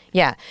 Right.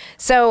 Yeah.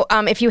 So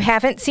if you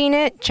haven't seen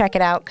it, check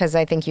it out, because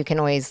I think you can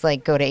always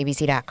go to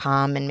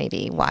abc.com and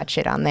maybe watch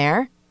it on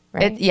there.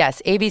 Right.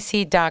 Yes,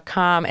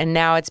 abc.com, and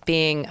now it's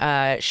being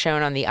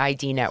shown on the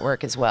ID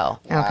network as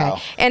well. Okay.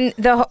 And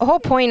the whole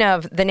point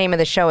of the name of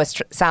the show is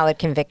Solid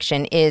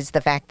Conviction is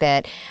the fact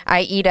that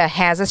Aida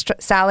has a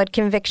solid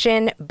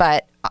conviction,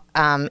 but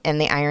and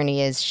the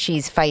irony is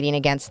she's fighting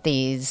against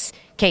these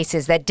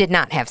cases that did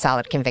not have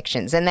solid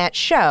convictions. And that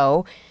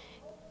show,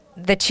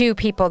 the two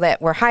people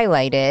that were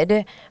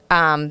highlighted,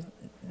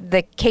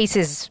 the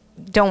cases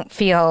don't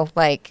feel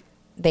like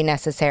they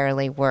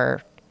necessarily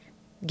were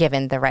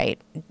given the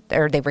right,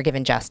 or they were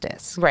given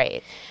justice.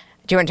 Right.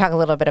 Do you want to talk a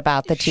little bit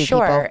about the two people?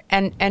 Sure.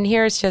 And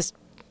here's just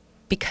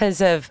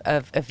because of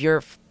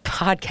your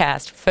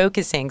podcast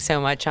focusing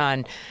so much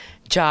on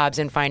jobs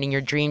and finding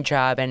your dream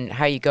job and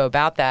how you go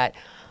about that.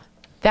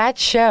 That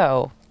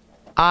show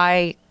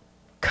I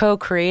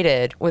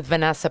co-created with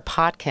Vanessa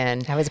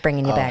Potkin. I was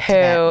bringing you back to Who?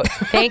 that.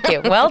 Thank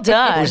you. Well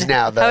done. Who's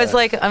now the- I was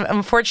like,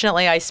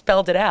 unfortunately, I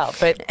spelled it out,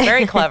 but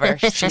very clever.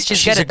 She's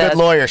She's good a at good this.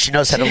 lawyer. She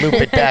knows how to loop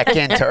it back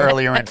into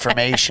earlier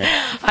information.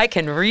 I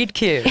can read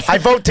cues. I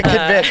vote to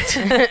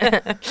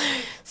convict.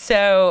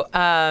 So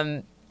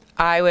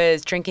I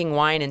was drinking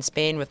wine in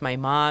Spain with my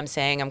mom,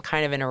 saying I'm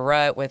kind of in a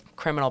rut with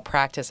criminal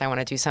practice. I want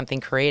to do something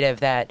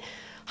creative that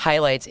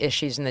highlights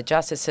issues in the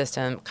justice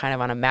system kind of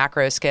on a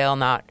macro scale,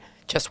 not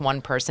just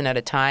one person at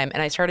a time.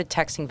 And I started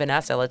texting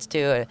Vanessa, let's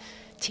do a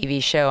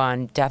TV show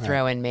on death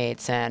row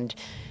inmates. And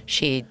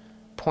she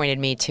pointed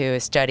me to a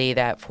study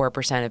that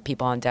 4% of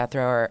people on death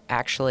row are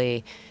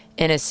actually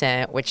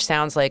innocent, which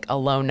sounds like a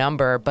low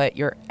number, but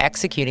you're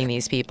executing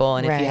these people.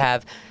 And if you Right.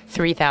 have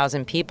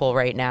 3,000 people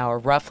right now, or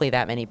roughly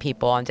that many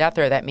people on death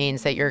row, that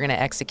means that you're going to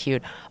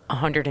execute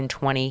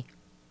 120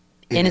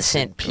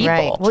 innocent people.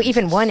 Right. Well,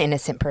 even one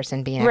innocent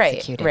person being Right,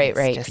 executed. right, is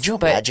right. just- Could you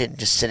But- imagine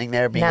just sitting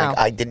there being No. like,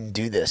 I didn't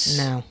do this.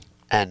 No.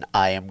 And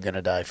I am going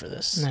to die for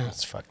this. No.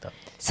 That's fucked up.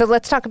 So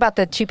let's talk about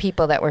the two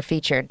people that were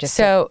featured.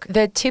 So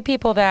the two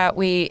people that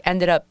we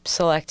ended up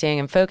selecting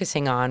and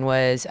focusing on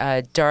was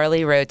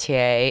Darlie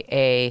Rotier,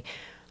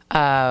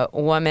 a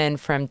woman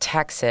from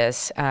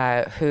Texas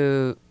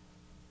whose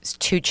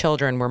two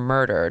children were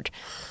murdered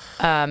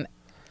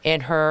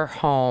in her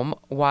home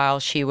while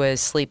she was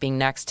sleeping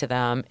next to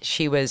them.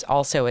 She was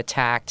also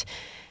attacked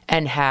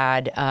and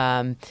had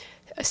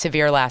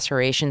severe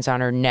lacerations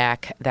on her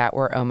neck that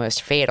were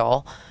almost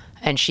fatal.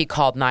 And she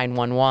called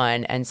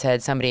 911 and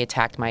said, somebody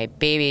attacked my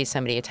baby,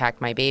 somebody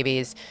attacked my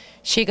babies.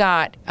 She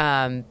got,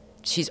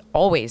 she's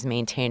always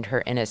maintained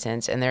her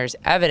innocence, and there's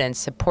evidence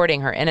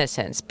supporting her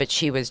innocence, but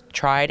she was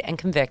tried and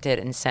convicted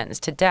and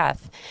sentenced to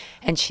death.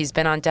 And she's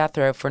been on death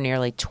row for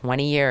nearly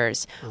 20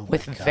 years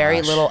with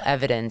very little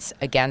evidence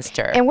against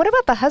her. And what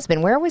about the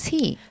husband? Where was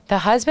he? The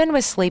husband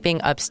was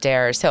sleeping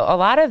upstairs. So a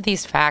lot of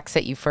these facts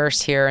that you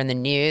first hear in the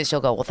news,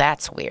 you'll go, well,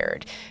 that's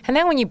weird. And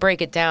then when you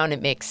break it down,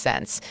 it makes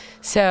sense.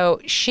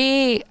 So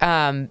she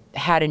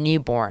had a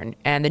newborn,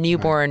 and the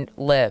newborn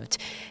lived.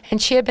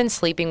 And she had been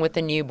sleeping with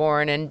the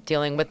newborn and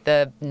dealing with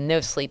the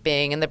no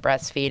sleeping and the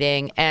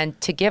breastfeeding. And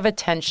to give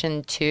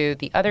attention to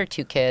the other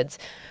two kids,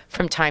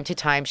 from time to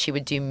time, she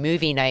would do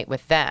movie night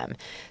with them.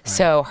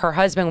 So her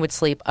husband would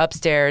sleep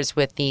upstairs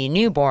with the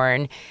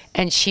newborn,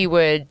 and she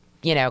would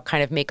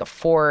kind of make a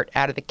fort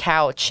out of the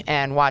couch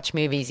and watch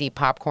movies, eat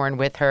popcorn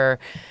with her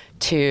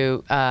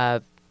to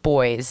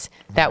boys.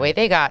 That way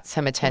they got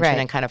some attention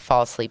and kind of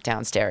fall asleep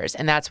downstairs.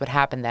 And that's what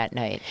happened that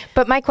night.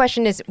 But my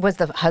question is, was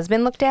the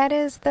husband looked at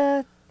as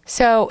the...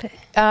 So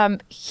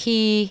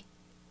he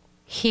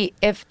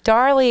if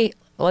Darlie,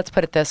 let's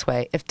put it this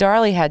way, if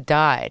Darlie had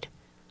died,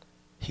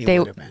 he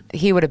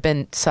would have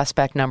been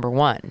suspect number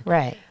one.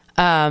 Right.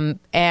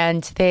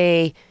 And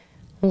they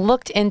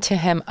looked into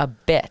him a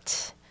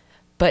bit,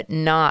 but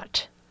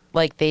not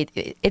like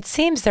it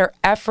seems their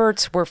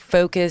efforts were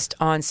focused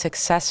on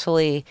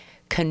successfully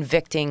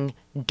convicting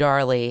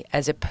Darlie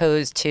as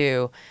opposed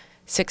to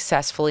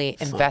successfully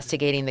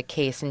investigating the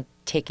case and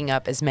taking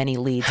up as many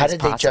leads as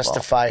possible. How did they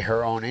justify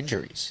her own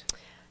injuries?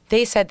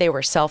 They said they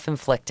were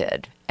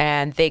self-inflicted,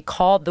 and they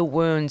called the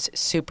wounds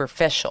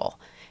superficial.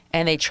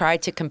 And they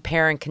tried to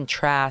compare and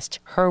contrast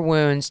her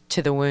wounds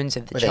to the wounds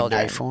of the children. Were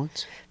they knife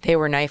wounds? They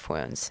were knife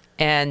wounds.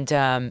 And,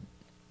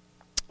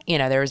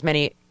 there was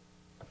many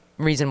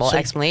reasonable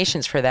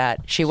explanations for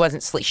that. She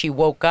wasn't she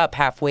woke up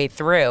halfway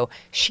through.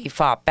 She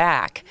fought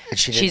back.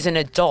 She's an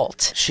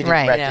adult. She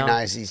didn't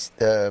recognize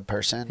the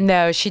person?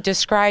 No, she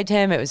described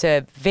him. It was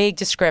a vague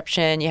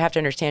description. You have to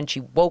understand she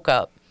woke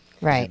up.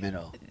 Right. In the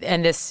middle.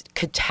 And this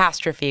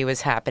catastrophe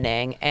was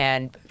happening.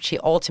 And she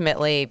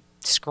ultimately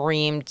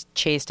screamed,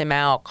 chased him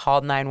out,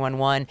 called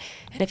 911.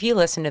 And if you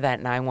listen to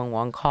that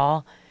 911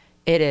 call,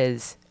 it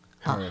is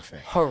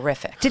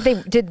horrific.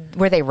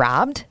 Were they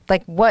robbed?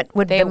 Like, what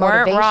would they the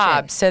motivation? weren't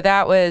robbed. So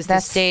that was the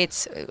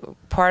state's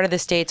part of the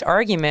state's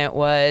argument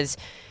was,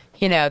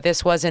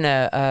 this wasn't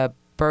a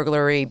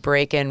burglary,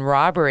 break-in,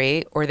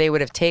 robbery, or they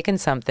would have taken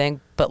something.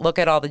 But look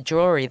at all the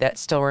jewelry that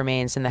still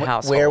remains in the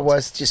household.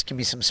 Just give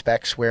me some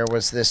specs. Where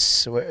was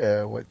this?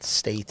 What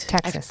state?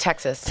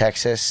 Texas.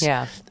 Texas.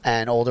 Yeah.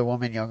 An older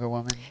woman, younger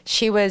woman?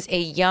 She was a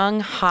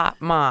young,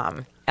 hot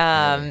mom.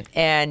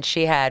 And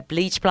she had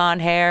bleach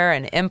blonde hair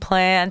and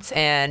implants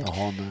and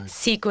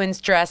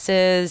sequins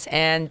dresses.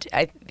 And,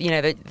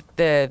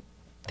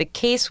 the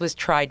case was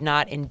tried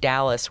not in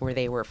Dallas, where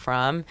they were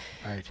from,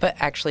 but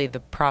actually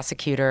the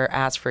prosecutor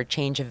asked for a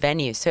change of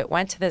venue. So it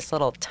went to this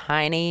little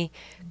tiny,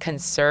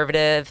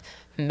 conservative,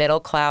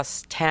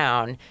 middle-class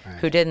town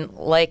who didn't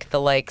like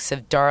the likes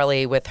of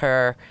Darlie with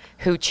her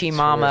hoochie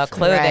mama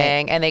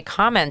clothing, and they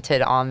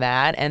commented on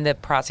that, and the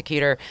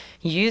prosecutor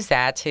used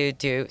that to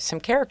do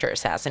some character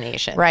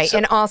assassination. Right,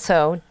 and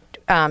also,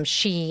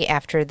 she,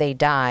 after they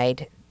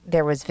died...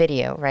 There was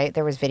video, right?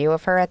 There was video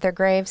of her at their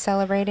grave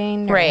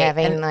celebrating, or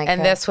having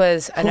and this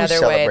was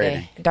another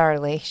way.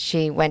 Darlie,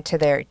 she went to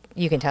their.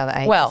 You can tell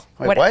that.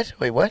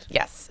 Wait, what?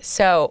 Yes.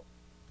 So,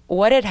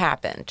 what had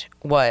happened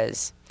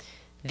was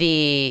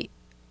the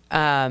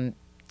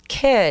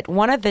kid,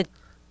 one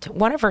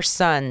of her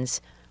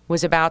sons,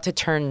 was about to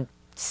turn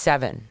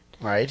 7,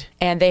 right?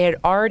 And they had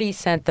already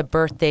sent the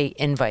birthday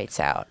invites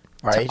out.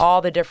 To all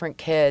the different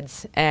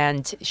kids,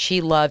 and she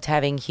loved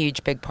having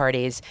huge, big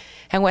parties.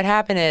 And what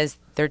happened is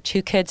their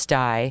 2 kids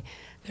die.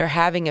 They're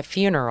having a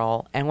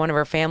funeral, and one of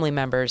her family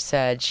members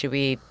said, should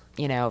we,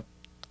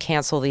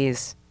 cancel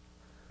these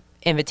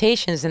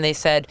invitations? And they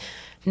said,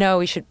 no,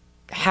 we should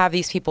have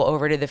these people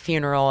over to the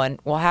funeral, and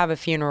we'll have a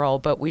funeral,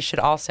 but we should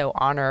also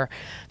honor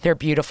their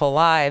beautiful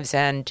lives.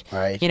 And,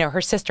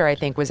 her sister, I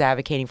think, was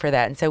advocating for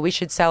that. And so we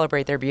should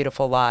celebrate their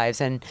beautiful lives.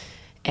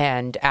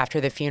 And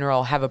after the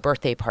funeral, have a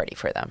birthday party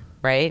for them,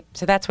 right?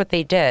 So that's what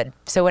they did.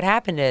 So what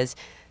happened is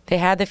they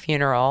had the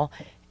funeral,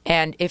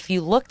 and if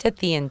you looked at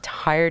the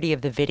entirety of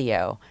the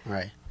video,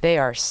 they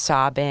are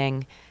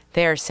sobbing.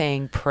 They are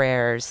saying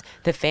prayers.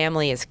 The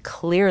family is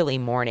clearly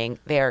mourning.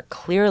 They are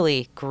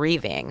clearly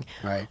grieving.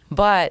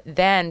 But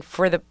then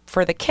for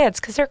the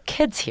kids, because they're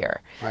kids here,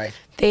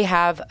 they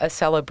have a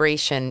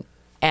celebration.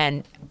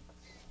 And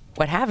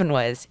what happened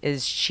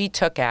is she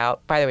took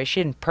out, by the way,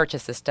 she didn't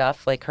purchase the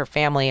stuff, like her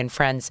family and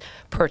friends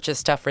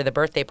purchased stuff for the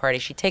birthday party.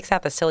 She takes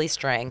out the silly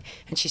string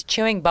and she's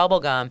chewing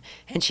bubble gum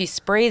and she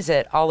sprays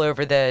it all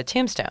over the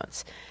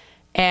tombstones.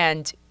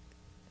 And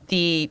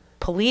the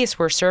police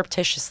were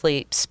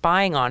surreptitiously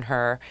spying on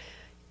her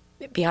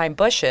behind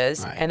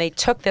bushes, and they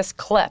took this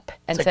clip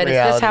and said, is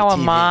this how a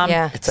mom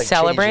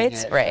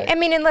celebrates? I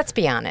mean, and let's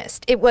be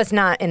honest, it was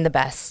not in the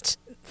best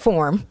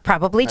form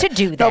probably to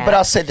do that. No, but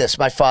I'll say this.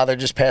 My father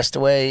just passed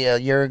away a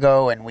year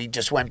ago, and we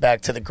just went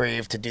back to the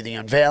grave to do the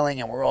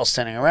unveiling, and we're all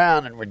sitting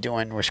around, and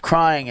we're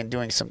crying and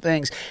doing some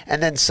things,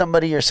 and then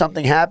somebody or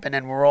something happened,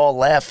 and we're all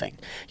laughing.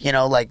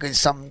 Like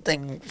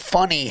something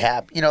funny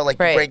happened.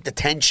 Break the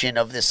tension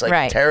of this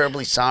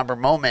terribly somber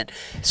moment.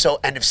 So,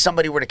 and if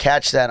somebody were to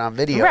catch that on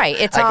video, I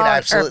could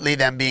absolutely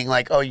them being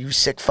like, "Oh, you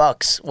sick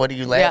fucks! What are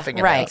you laughing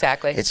about?" Right,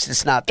 exactly. It's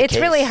just not the case.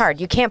 It's really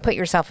hard. You can't put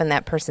yourself in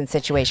that person's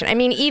situation. I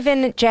mean,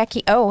 even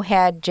Jackie O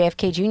had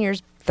JFK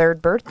Jr.'s 3rd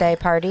birthday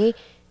party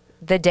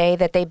the day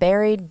that they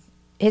buried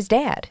his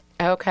dad.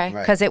 Okay.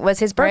 Because it was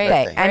his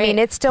birthday. Right. I mean,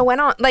 it still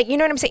went on. You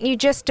know what I'm saying? You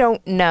just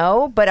don't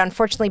know. But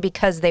unfortunately,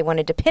 because they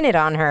wanted to pin it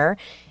on her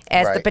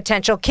as the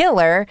potential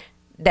killer,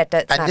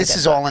 that's And not this a good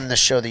is book. all in the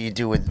show that you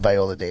do with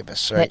Viola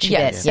Davis, right? That she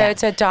Yes, did. so Yeah.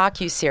 it's a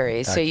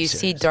docu-series. So you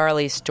see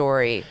Darlie's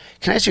story.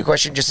 Can I ask you a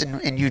question? Just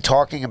in you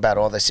talking about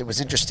all this, it was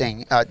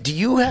interesting. Do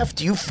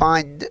you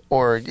find,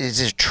 or is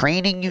this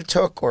training you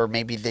took, or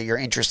maybe your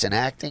interest in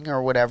acting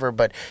or whatever?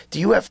 But do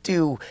you have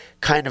to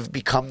kind of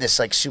become this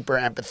like super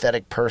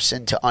empathetic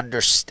person to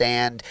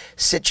understand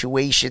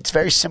situations? It's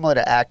very similar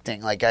to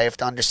acting. Like I have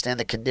to understand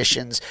the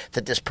conditions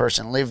that this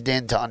person lived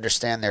in to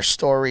understand their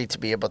story, to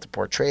be able to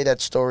portray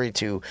that story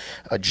to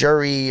a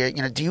jury.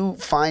 You know, do you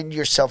find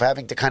yourself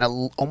having to kind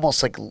of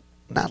almost like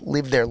not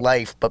live their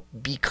life, but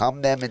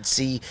become them and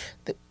see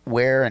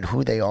where and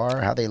who they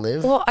are, how they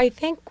live? Well, I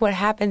think what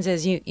happens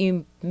is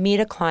you meet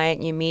a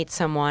client, you meet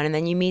someone, and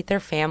then you meet their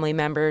family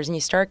members, and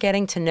you start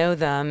getting to know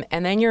them,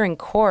 and then you're in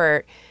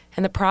court,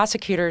 and the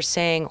prosecutor's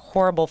saying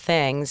horrible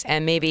things,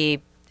 and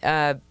maybe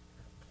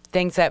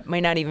things that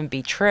might not even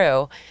be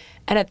true.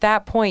 And at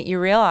that point, you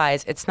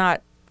realize it's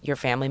not your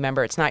family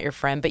member, it's not your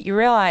friend, but you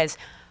realize,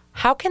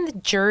 how can the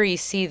jury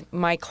see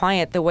my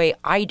client the way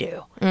I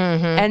do?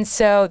 Mm-hmm. And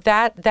so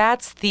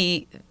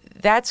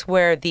that's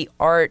where the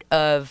art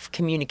of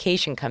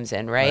communication comes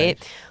in, right?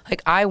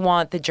 Like I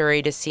want the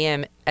jury to see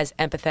him as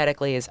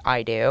empathetically as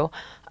I do.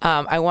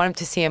 I want him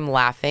to see him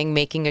laughing,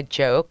 making a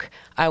joke.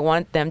 I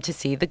want them to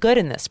see the good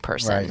in this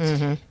person. Right.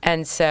 Mm-hmm.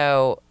 And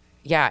so,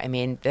 yeah, I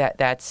mean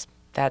that's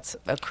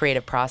a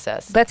creative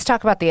process. Let's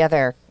talk about the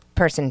other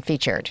person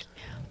featured.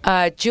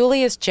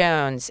 Julius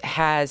Jones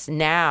has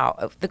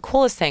now, the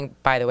coolest thing,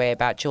 by the way,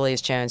 about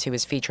Julius Jones, who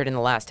was featured in The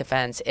Last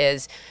Defense,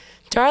 is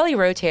Darlie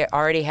Rote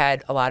already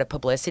had a lot of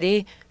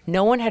publicity.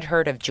 No one had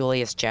heard of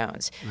Julius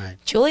Jones. Right.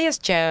 Julius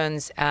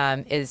Jones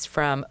is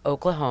from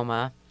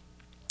Oklahoma,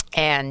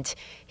 and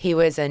he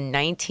was a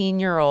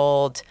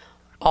 19-year-old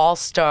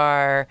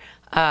all-star.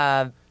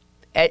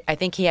 I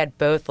think he had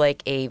both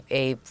like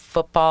a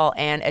football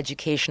and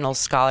educational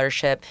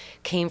scholarship,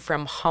 came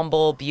from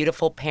humble,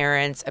 beautiful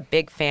parents, a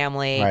big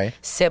family, Right.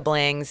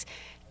 siblings.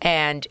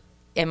 And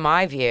in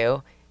my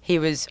view, he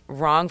was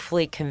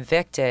wrongfully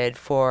convicted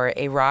for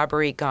a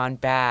robbery gone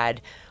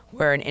bad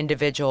where an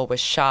individual was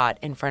shot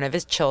in front of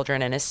his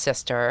children and his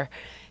sister.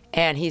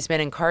 And he's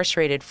been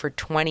incarcerated for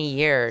 20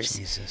 years.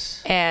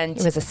 Jesus. And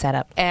It was a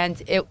setup. and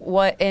it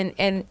was,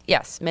 and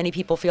yes, many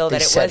people feel They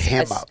that it set was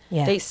him up.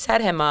 Yeah. They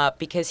set him up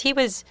because he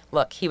was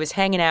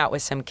hanging out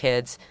with some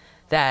kids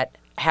that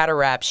had a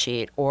rap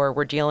sheet or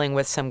were dealing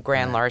with some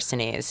grand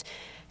larcenies.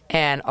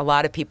 And a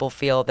lot of people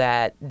feel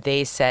that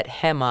they set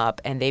him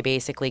up and they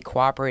basically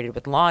cooperated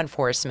with law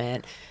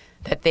enforcement,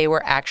 that they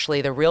were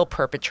actually the real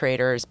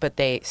perpetrators, but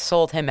they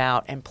sold him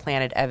out and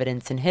planted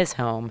evidence in his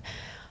home.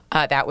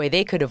 That way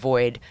they could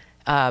avoid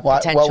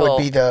potential... What would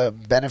be the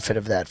benefit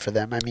of that for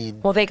them? I mean...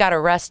 Well, they got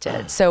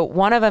arrested. So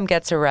one of them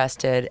gets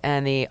arrested,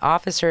 and the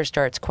officer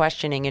starts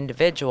questioning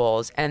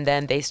individuals, and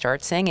then they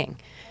start singing.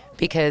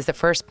 Because the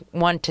first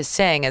one to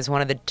sing, as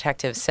one of the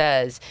detectives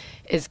says,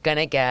 is going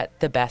to get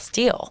the best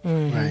deal.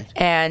 Right.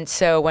 And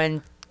so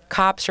when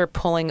cops are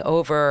pulling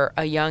over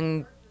a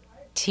young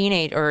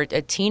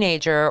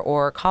teenager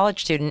or a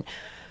college student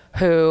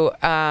who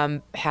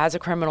has a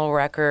criminal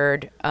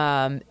record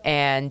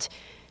and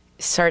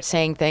start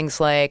saying things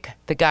like,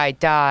 the guy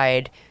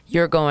died,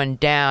 you're going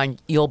down,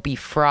 you'll be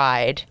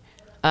fried,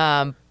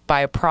 by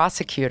a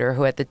prosecutor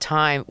who at the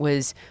time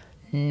was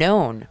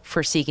known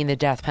for seeking the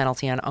death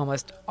penalty on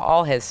almost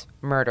all his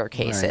murder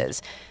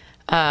cases.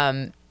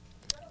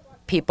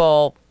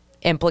 People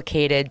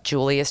implicated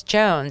Julius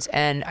Jones,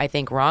 and I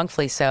think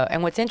wrongfully so.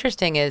 And what's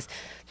interesting is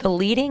the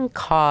leading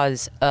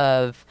cause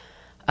of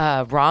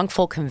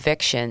wrongful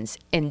convictions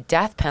in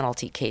death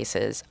penalty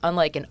cases,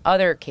 unlike in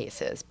other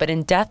cases, but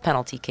in death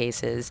penalty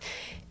cases,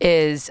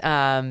 is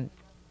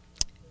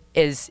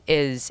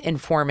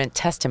informant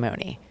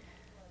testimony.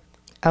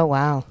 Oh,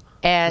 wow.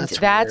 And that's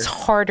weird.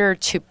 harder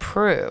to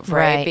prove,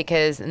 right? Right.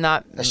 Because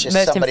not That's just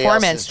most somebody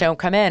informants else's- don't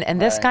come in.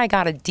 And this Right. guy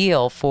got a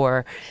deal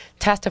for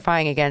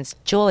testifying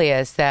against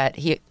Julius that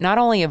he not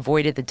only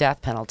avoided the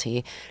death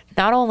penalty,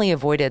 not only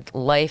avoided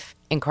life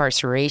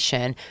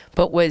incarceration,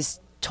 but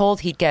was told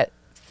he'd get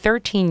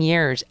 13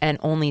 years and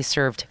only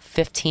served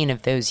 15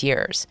 of those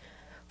years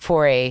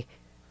for a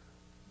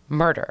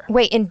murder.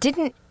 Wait, and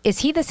is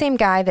he the same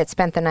guy that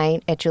spent the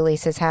night at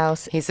Julius's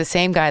house? He's the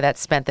same guy that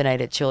spent the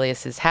night at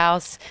Julius's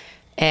house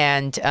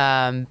and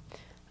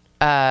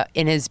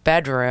in his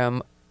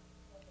bedroom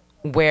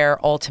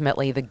where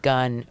ultimately the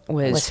gun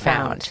was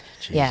found.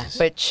 Yeah.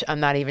 Which I'm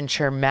not even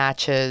sure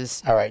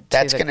matches. All right,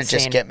 that's to going to the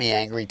just scene. get me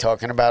angry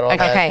talking about all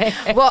that.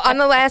 Okay. Well, on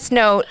the last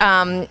note,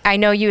 I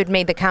know you had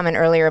made the comment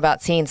earlier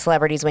about seeing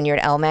celebrities when you're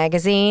at Elle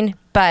Magazine,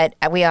 but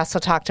we also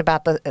talked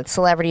about the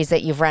celebrities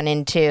that you've run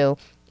into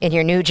in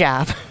your new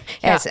job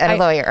as a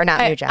lawyer, or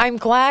not new job. I'm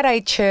glad I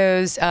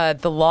chose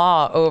the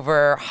law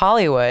over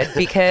Hollywood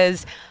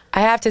because I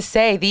have to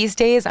say these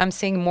days I'm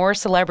seeing more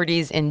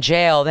celebrities in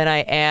jail than I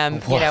am,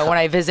 when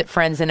I visit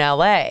friends in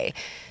LA.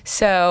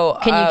 So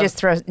Can you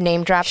just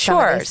name drop some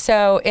of Sure. those?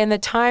 So in the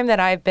time that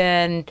I've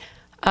been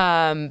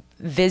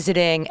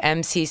visiting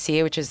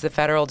MCC, which is the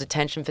federal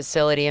detention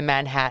facility in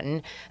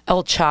Manhattan.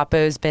 El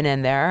Chapo's been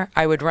in there.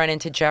 I would run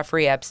into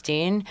Jeffrey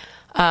Epstein.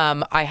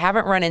 I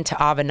haven't run into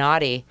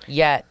Avenatti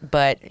yet,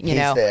 but He's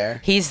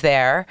there. He's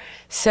there.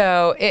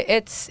 So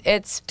it's.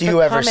 Do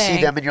you ever see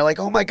them and you're like,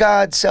 oh my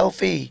God,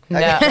 selfie? No.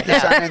 I got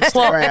this on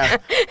Instagram.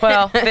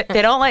 Well,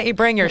 they don't let you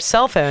bring your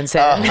cell phones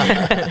in.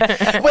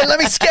 Wait, let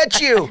me sketch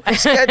you. I'm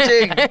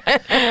sketching.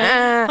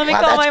 Let me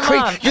call my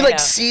mom. You I like know.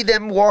 see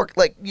them walk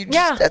like you just,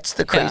 Yeah. that's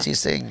the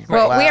craziest thing.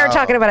 Well, we are Wow.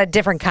 talking about a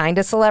different kind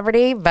of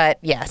celebrity, but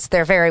yes,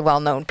 they're very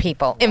well-known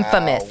people.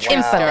 Infamous. Wow.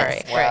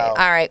 Infamous. Wow.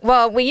 All right.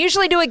 Well, we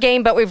usually do a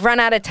game, but we've run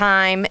out of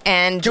time.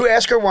 And Do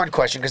ask her one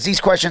question because these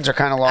questions are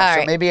kind of long. All So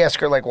right. maybe ask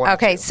her like one. or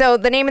okay, two. so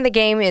the name of the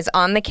game is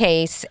On the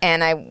Case,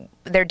 and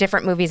they're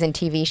different movies and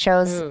TV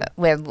shows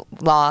where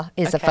law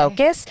is a Okay.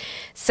 focus.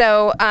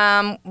 So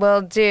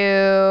we'll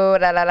do Do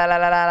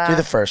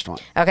the first one.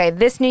 Okay,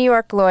 this New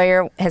York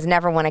lawyer has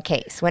never won a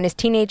case. When his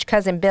teenage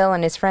cousin Bill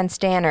and his friend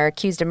Stan are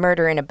accused of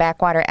murder in a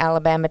backwater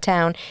Alabama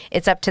town,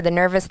 it's up to the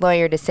nervous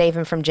lawyer to save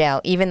him from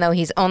jail, even though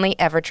he's only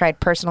ever tried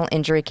personal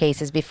injury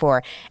cases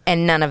before,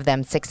 and none of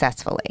them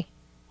successfully.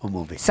 What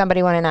movie?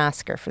 Somebody won an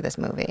Oscar for this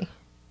movie.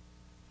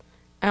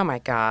 Oh my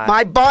God.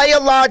 My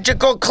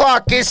biological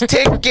clock is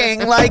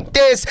ticking like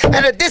this,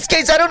 and in this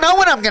case, I don't know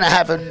when I'm gonna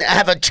have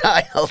a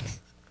child.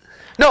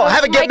 No,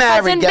 have a my get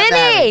married. cousin Get Vinny.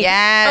 married.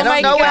 Yes. Oh I don't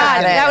my know when I'm God.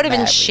 gonna That get would have been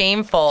married.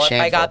 shameful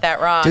if I got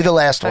that wrong. Do the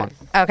last one.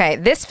 Okay,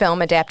 this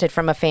film, adapted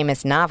from a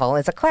famous novel,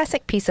 is a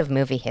classic piece of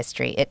movie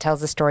history. It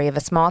tells the story of a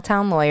small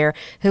town lawyer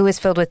who is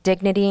filled with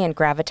dignity and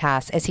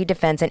gravitas as he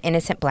defends an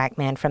innocent black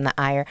man from the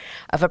ire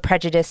of a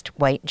prejudiced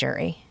white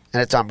jury.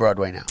 And it's on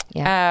Broadway now.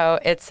 Yeah. Oh,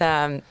 it's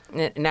now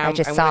I'm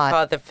just going saw to it.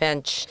 call it the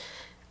Finch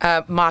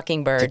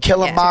Mockingbird. To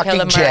Kill a Yeah.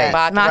 Mockingjay,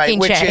 right,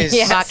 which Mockingjay, is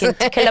yes. To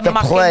Kill a the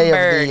play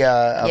Mockingbird. of the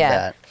of Yeah.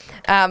 that.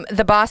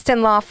 The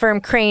Boston law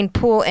firm Crane,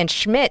 Poole, and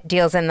Schmidt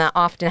deals in the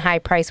often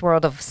high-priced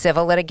world of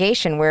civil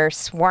litigation where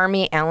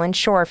swarmy Alan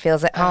Shore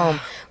feels at home.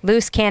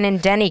 Loose cannon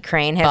Denny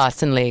Crane has...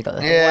 Boston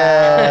Legal.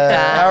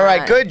 Yeah. All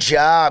right. Good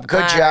job.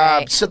 Good All job.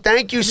 right. So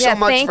thank you so Yeah,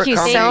 much thank for you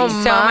coming. so Thank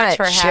you so much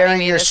for much. having Sharing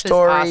me. your This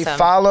story. was awesome.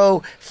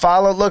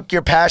 Follow. Look,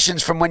 your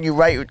passions from when you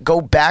write.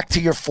 Go back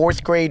to your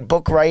 4th grade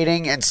book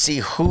writing and see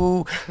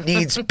who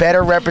needs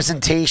better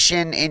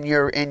representation in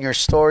your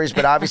stories.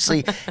 But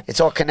obviously, it's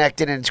all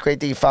connected, and it's great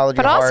that you followed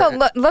But your also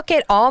heart. look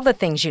at all the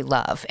things you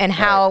love and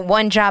how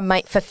one job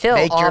might fulfill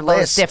Make all your those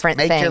list. different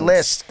Make things. your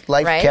list.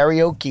 Life right?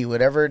 karaoke,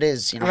 whatever it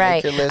is.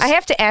 Right. Make your list. I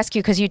have to ask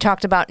you because you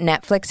talked about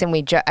Netflix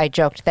and I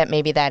joked that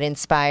maybe that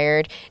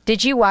inspired.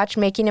 Did you watch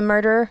Making a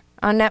Murderer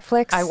on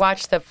Netflix? I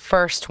watched the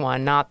first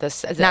one, not the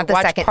Not the I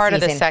watched second part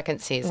season. of the second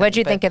season. What'd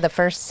you but think of the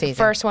first season? The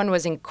first one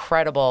was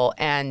incredible,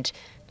 and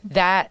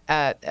that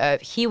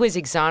he was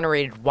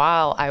exonerated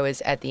while I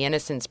was at the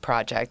Innocence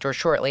Project, or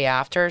shortly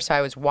after. So I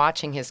was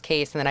watching his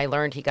case, and then I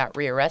learned he got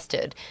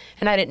rearrested,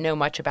 and I didn't know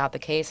much about the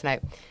case. And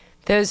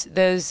those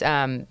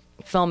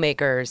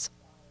filmmakers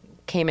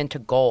came into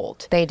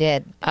gold. They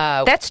did.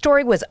 That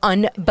story was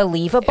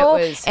unbelievable.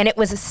 It was- and it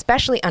was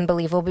especially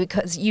unbelievable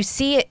because you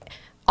see it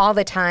all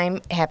the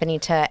time happening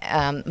to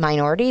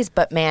minorities,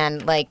 but man,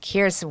 like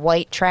here's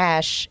white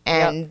trash,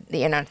 and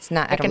it's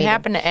not. It can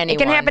happen to It can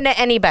anyone. happen to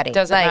anybody.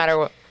 Doesn't Like,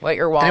 matter what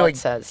your wallet Anyway,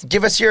 says.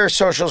 give us your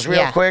socials real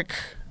Yeah. quick.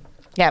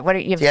 Yeah. What do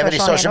you have? Do you have any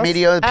social handles?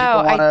 media that people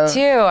Oh, want I to?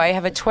 do. I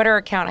have a Twitter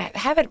account. I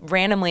have it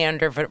randomly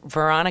under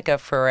Veronica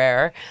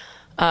Ferrer,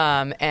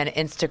 and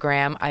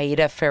Instagram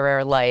Aida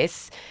Ferrer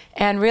Lice.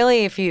 And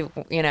really, if you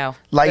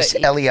Lice,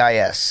 but-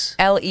 Leis.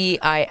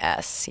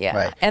 Leis, yeah.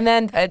 Right. And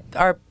then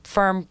our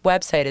firm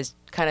website is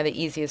kind of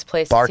the easiest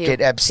place Bark to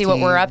at see what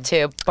we're up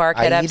to. Bark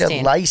at Aida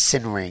Epstein.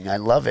 Licensing. I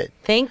love it.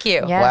 Thank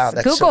you. Yes. Wow,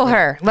 that's so Google good.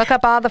 her. Look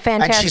up all the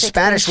fantastic And she's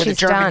Spanish things with a she's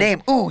German done.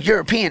 name. Ooh,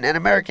 European and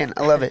American.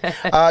 I love it.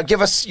 Give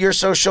us your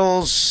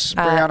socials,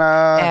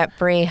 Brianna. At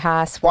Brie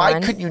Haas Why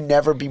 1. couldn't you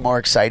never be more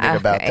excited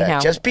about Okay, that? no.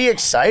 Just be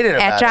excited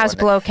about it. Jobs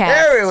when they- Blowcast.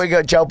 There we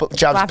go. Jobs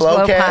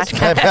Blow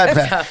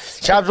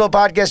Blowcast. Jobs Blow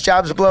Podcast,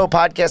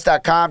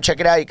 jobsblowpodcast.com. Check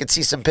it out. You can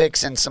see some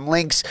pics and some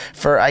links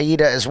for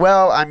Aida as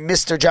well. I'm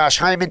Mr. Josh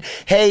Hyman.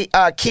 Hey,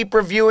 keep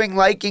reviewing,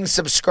 liking,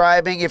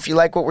 subscribing if you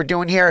like what we're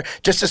doing here.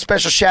 Just a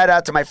special shout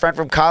out to my friend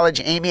from college,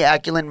 Amy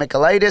Aculin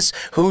Michaelitis,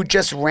 who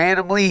just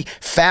randomly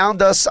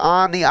found us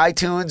on the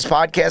iTunes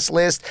podcast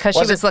list. Because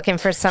she was looking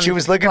for some. She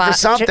was looking for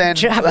something.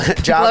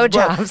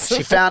 Blowjobs.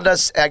 She found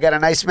us. I got a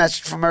nice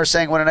message from her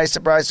saying, "What a nice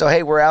surprise!" So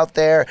hey, we're out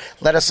there.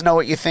 Let us know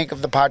what you think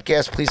of the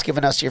podcast. Please give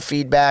us your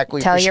feedback.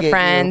 We Tell your appreciate you.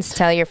 friends.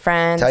 Tell your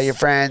friends. Tell your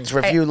friends.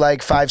 Review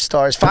like 5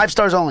 stars. 5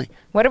 stars only.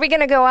 What are we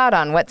going to go out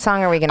on? What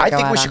song are we going to I go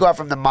think out we on? should go out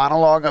from the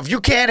monologue of "You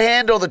can't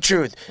handle the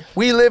truth."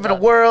 We live in a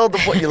world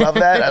of what you love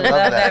that. I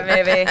love that.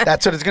 baby.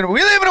 That's what it's gonna be.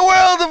 We live in a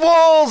world of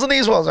walls and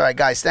these walls. All right,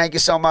 guys. Thank you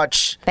so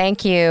much.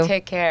 Thank you.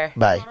 Take care.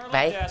 Bye.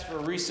 Bye. Ask for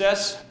a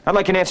recess. I'd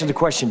like an answer to the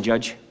question,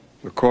 Judge.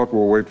 The court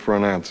will wait for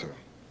an answer.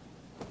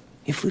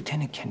 If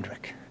Lieutenant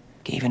Kendrick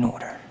gave an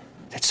order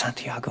that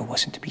Santiago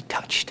wasn't to be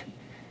touched,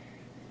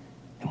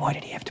 then why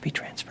did he have to be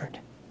transferred?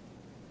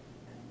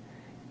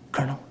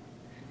 Colonel,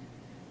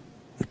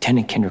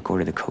 Lieutenant Kendrick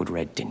ordered the code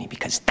red, didn't he?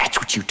 Because that's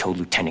what you told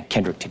Lieutenant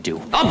Kendrick to do.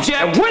 Object!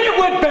 And when it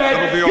went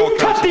bad, That'll be all, you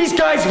cut Counsel. these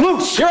guys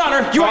loose! Your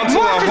Honor, you had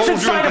Counsel, I'll Marcus hold you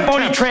inside in a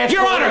phony contempt.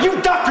 transport. Your Honor!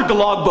 You doctored the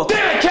logbook.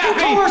 Damn it,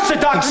 Cappy! You coerced the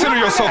doctor. Consider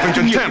yourself in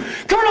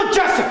contempt. Colonel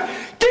Jessup,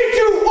 did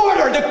you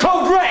order the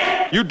code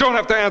red? You don't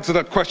have to answer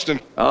that question.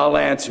 I'll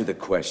answer the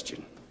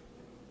question.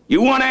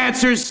 You want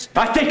answers?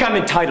 I think I'm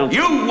entitled.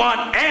 You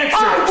want answers?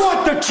 I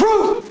want the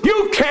truth!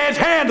 You can't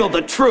handle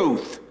the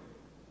truth!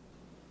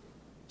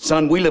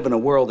 Son, we live in a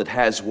world that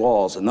has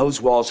walls, and those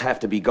walls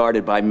have to be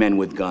guarded by men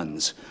with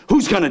guns.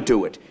 Who's gonna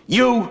do it?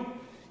 You?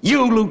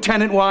 You,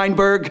 Lieutenant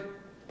Weinberg?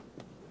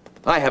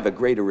 I have a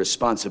greater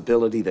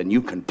responsibility than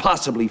you can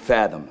possibly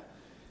fathom.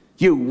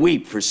 You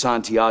weep for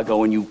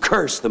Santiago and you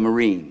curse the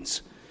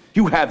Marines.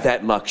 You have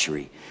that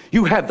luxury.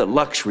 You have the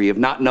luxury of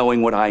not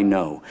knowing what I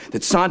know,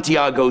 that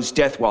Santiago's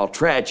death, while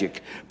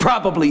tragic,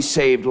 probably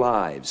saved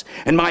lives,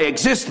 and my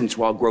existence,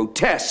 while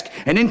grotesque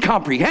and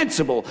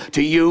incomprehensible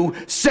to you,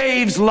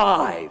 saves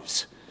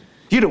lives.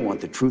 You don't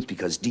want the truth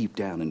because deep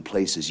down in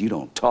places you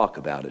don't talk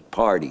about at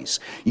parties,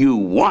 you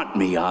want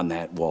me on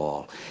that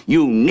wall.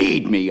 You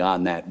need me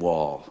on that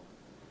wall.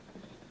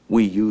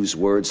 We use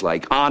words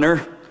like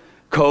honor,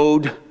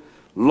 code,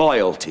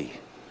 loyalty.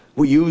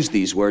 We use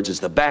these words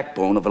as the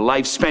backbone of a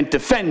life spent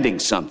defending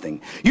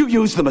something. You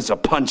use them as a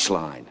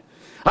punchline.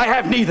 I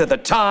have neither the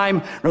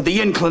time nor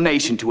the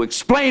inclination to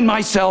explain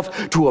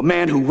myself to a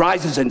man who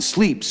rises and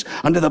sleeps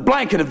under the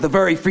blanket of the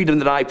very freedom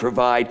that I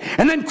provide,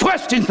 and then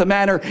questions the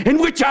manner in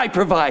which I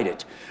provide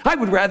it. I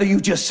would rather you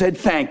just said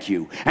thank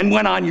you and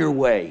went on your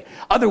way.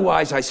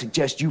 Otherwise, I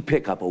suggest you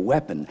pick up a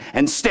weapon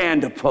and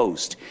stand a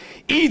post.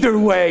 Either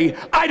way,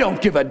 I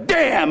don't give a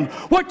damn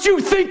what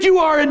you think you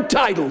are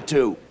entitled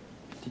to.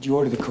 Did you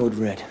order the code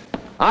red?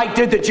 I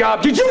did the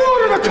job. Did you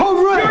order the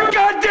code red? You're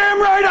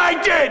goddamn right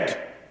I did!